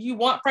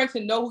want Frank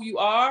to know who you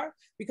are,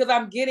 because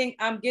I'm getting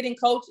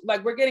coached,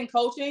 like we're getting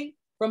coaching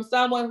from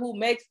someone who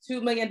makes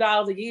 $2 million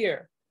a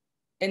year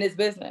in this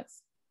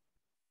business.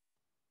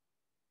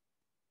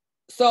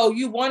 So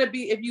you want to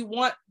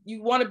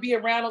be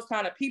around those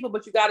kind of people,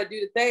 but you got to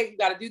do the thing. You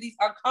got to do these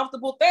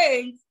uncomfortable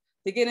things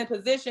to get in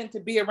position to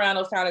be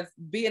around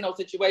be in those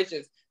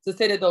situations, to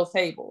sit at those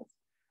tables.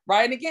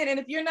 Right. And again, and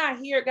if you're not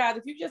here, guys,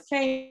 if you just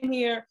came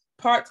here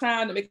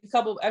part-time to make a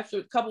couple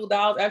of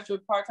dollars extra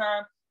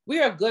part-time,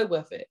 we are good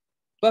with it.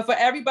 But for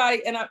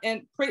everybody,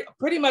 and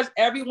pretty much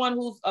everyone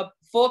who's a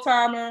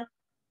full-timer,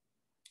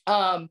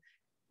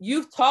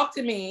 you've talked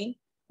to me,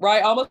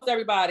 right? Almost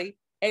everybody,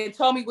 and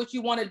told me what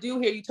you want to do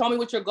here. You told me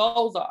what your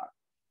goals are.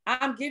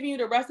 I'm giving you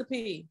the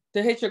recipe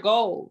to hit your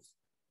goals.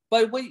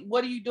 But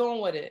what are you doing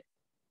with it?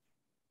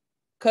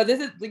 Because this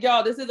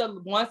is a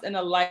once in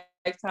a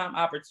lifetime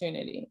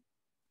opportunity.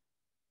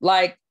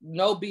 Like,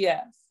 no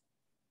BS.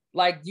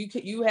 Like, you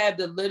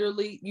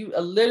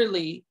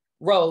literally,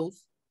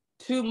 Rose,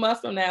 2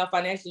 months from now,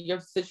 financially, your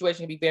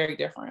situation can be very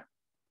different.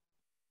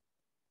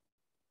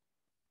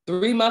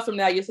 3 months from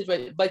now, your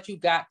situation, but you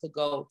got to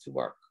go to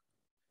work.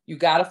 You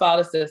got to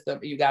follow the system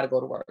and you got to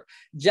go to work.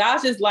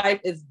 Josh's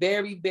life is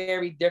very,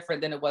 very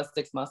different than it was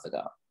 6 months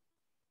ago.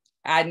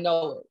 I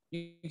know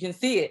it. You can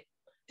see it.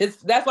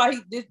 That's why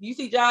you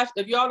see Josh.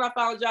 If y'all not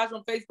following Josh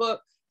on Facebook,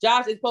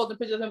 Josh is posting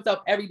pictures of himself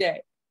every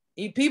day.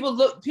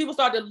 People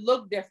start to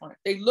look different.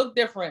 They look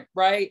different,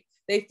 right?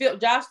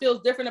 Josh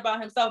feels different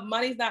about himself.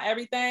 Money's not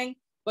everything,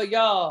 but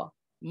y'all,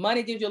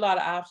 money gives you a lot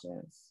of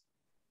options.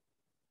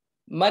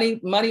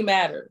 Money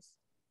matters,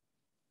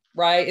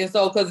 right? And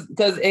so,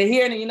 because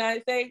here in the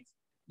United States,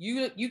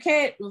 you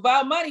can't,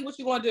 without money, what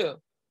you gonna do?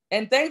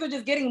 And things are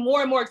just getting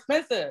more and more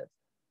expensive.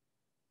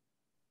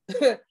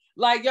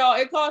 Like, y'all,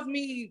 it costs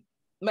me,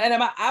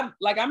 man,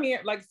 I'm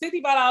here like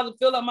 $65 to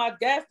fill up my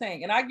gas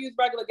tank, and I use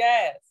regular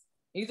gas.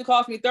 It used to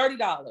cost me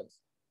 $30,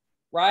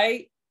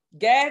 right?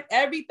 Gas,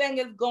 everything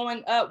is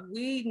going up.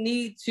 We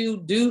need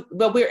to do,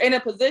 but we're in a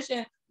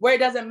position where it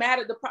doesn't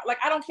matter.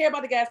 I don't care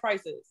about the gas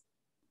prices,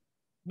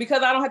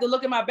 because I don't have to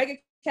look at my bank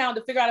account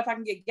to figure out if I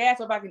can get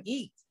gas or if I can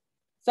eat.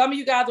 Some of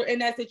you guys are in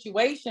that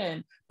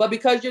situation, but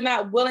because you're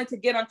not willing to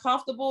get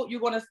uncomfortable, you're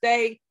going to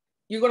stay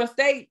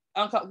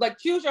uncomfortable. Like,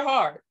 choose your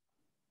heart.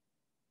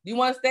 Do you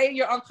want to stay in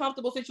your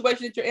uncomfortable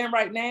situation that you're in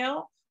right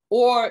now?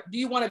 Or do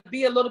you want to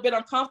be a little bit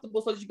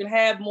uncomfortable so that you can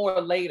have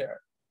more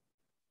later?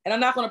 And I'm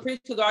not going to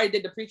preach, because I already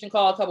did the preaching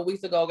call a couple of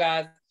weeks ago,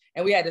 guys.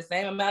 And we had the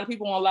same amount of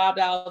people on live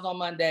dials on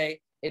Monday.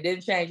 It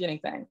didn't change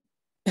anything.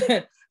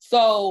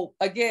 So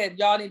again,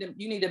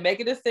 you need to make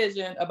a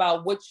decision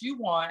about what you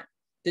want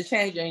to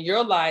change in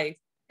your life,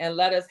 and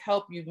let us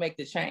help you make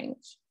the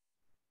change.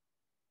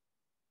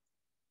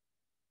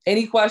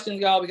 Any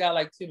questions, y'all? We got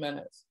like 2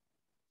 minutes.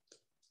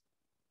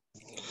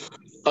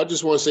 I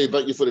just want to say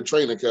thank you for the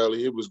training,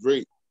 Callie. It was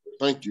great.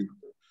 Thank you.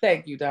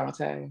 Thank you,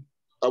 Dante.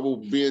 I will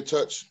be in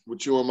touch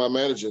with you and my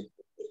manager.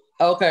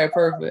 Okay,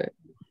 perfect.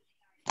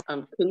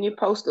 Can you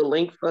post a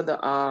link for the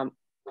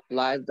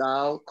live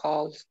dial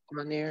calls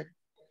on there?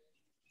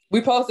 We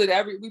posted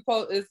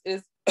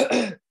it's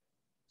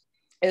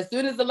as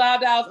soon as the live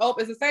dials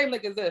open, it's the same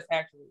link as this,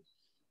 actually.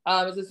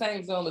 It's the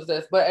same Zoom as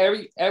this, but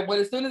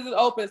as soon as it's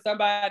open,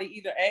 somebody,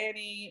 either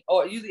Annie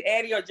or usually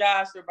Annie or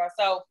Josh or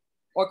myself,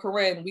 or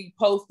Corinne, we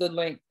post the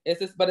link.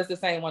 But it's the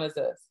same one as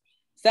this.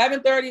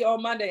 7:30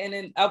 on Monday, and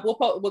then we'll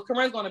post. Well,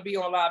 Corinne's going to be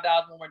on Live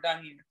Dials when we're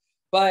done here.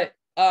 But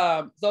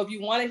so if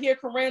you want to hear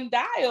Corinne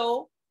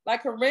dial,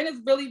 like Corinne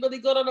is really, really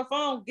good on the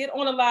phone, get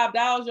on the Live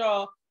Dials,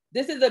 y'all.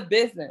 This is a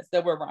business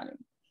that we're running,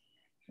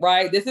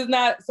 right? This is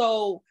not,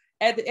 so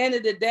at the end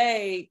of the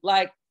day,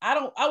 like I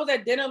was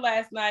at dinner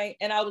last night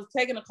and I was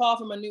taking a call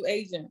from a new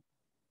agent.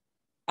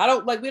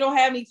 We don't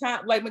have any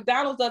time. Like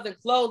McDonald's doesn't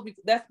close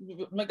because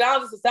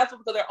McDonald's is successful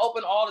because they're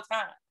open all the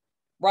time,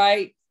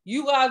 right?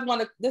 You guys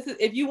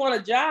if you want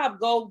a job,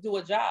 go do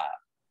a job,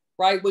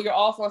 right? Where you're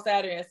off on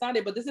Saturday and Sunday,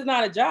 but this is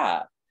not a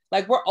job.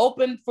 Like we're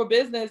open for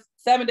business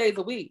 7 days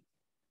a week.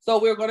 So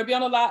we're going to be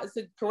on a live,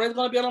 so Corinne's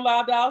going to be on a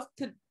Live Dials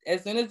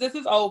as soon as this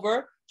is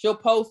over. She'll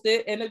post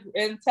it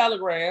in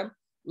Telegram.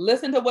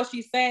 Listen to what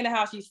she's saying and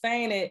how she's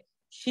saying it.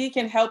 She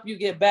can help you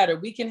get better.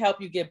 We can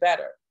help you get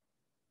better.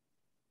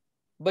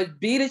 But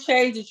be the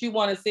change that you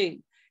want to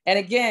see. And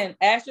again,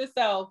 ask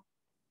yourself,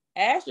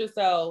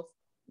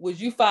 would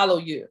you follow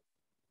you?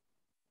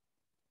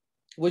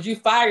 Would you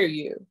fire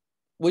you?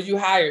 Would you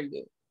hire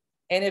you?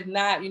 And if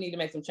not, you need to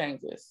make some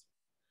changes.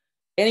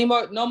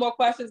 No more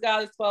questions,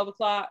 guys? It's 12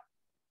 o'clock.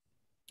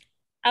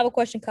 I have a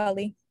question,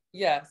 Kali.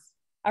 Yes.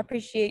 I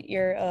appreciate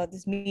your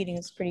this meeting.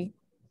 It's pretty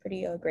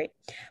great.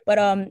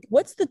 But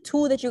what's the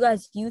tool that you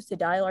guys use to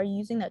dial? Are you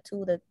using that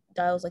tool that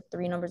dials like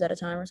 3 numbers at a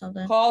time or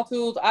something? Call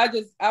tools.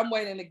 I'm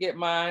waiting to get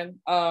mine.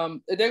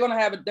 They're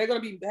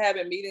gonna be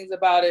having meetings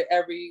about it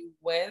every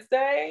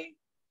Wednesday.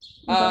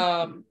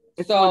 Okay.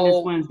 It's so one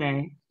this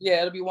Wednesday. Yeah,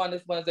 it'll be one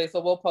this Wednesday. So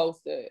we'll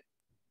post it.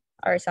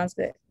 All right, sounds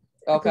good.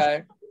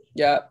 Okay.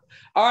 Yep.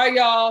 All right,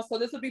 y'all. So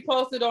this will be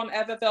posted on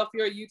FFL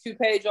Fury YouTube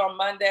page on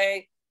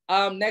Monday.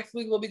 Next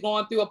week we'll be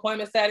going through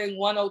appointment setting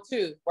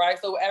 102, right?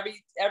 So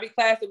every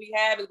class that we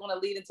have is going to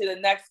lead into the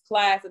next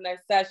class, the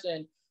next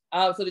session,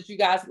 so that you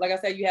guys, like I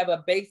said, you have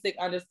a basic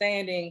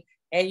understanding,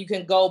 and you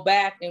can go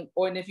back and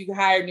if you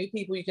hire new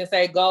people, you can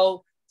say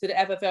go to the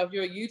FFL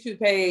Fury YouTube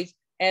page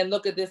and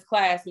look at this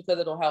class because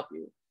it'll help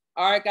you.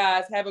 All right,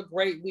 guys, have a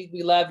great week.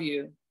 We love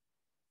you.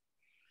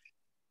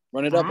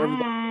 Run it up,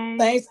 everybody.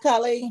 Thanks,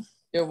 Kali.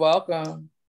 You're welcome.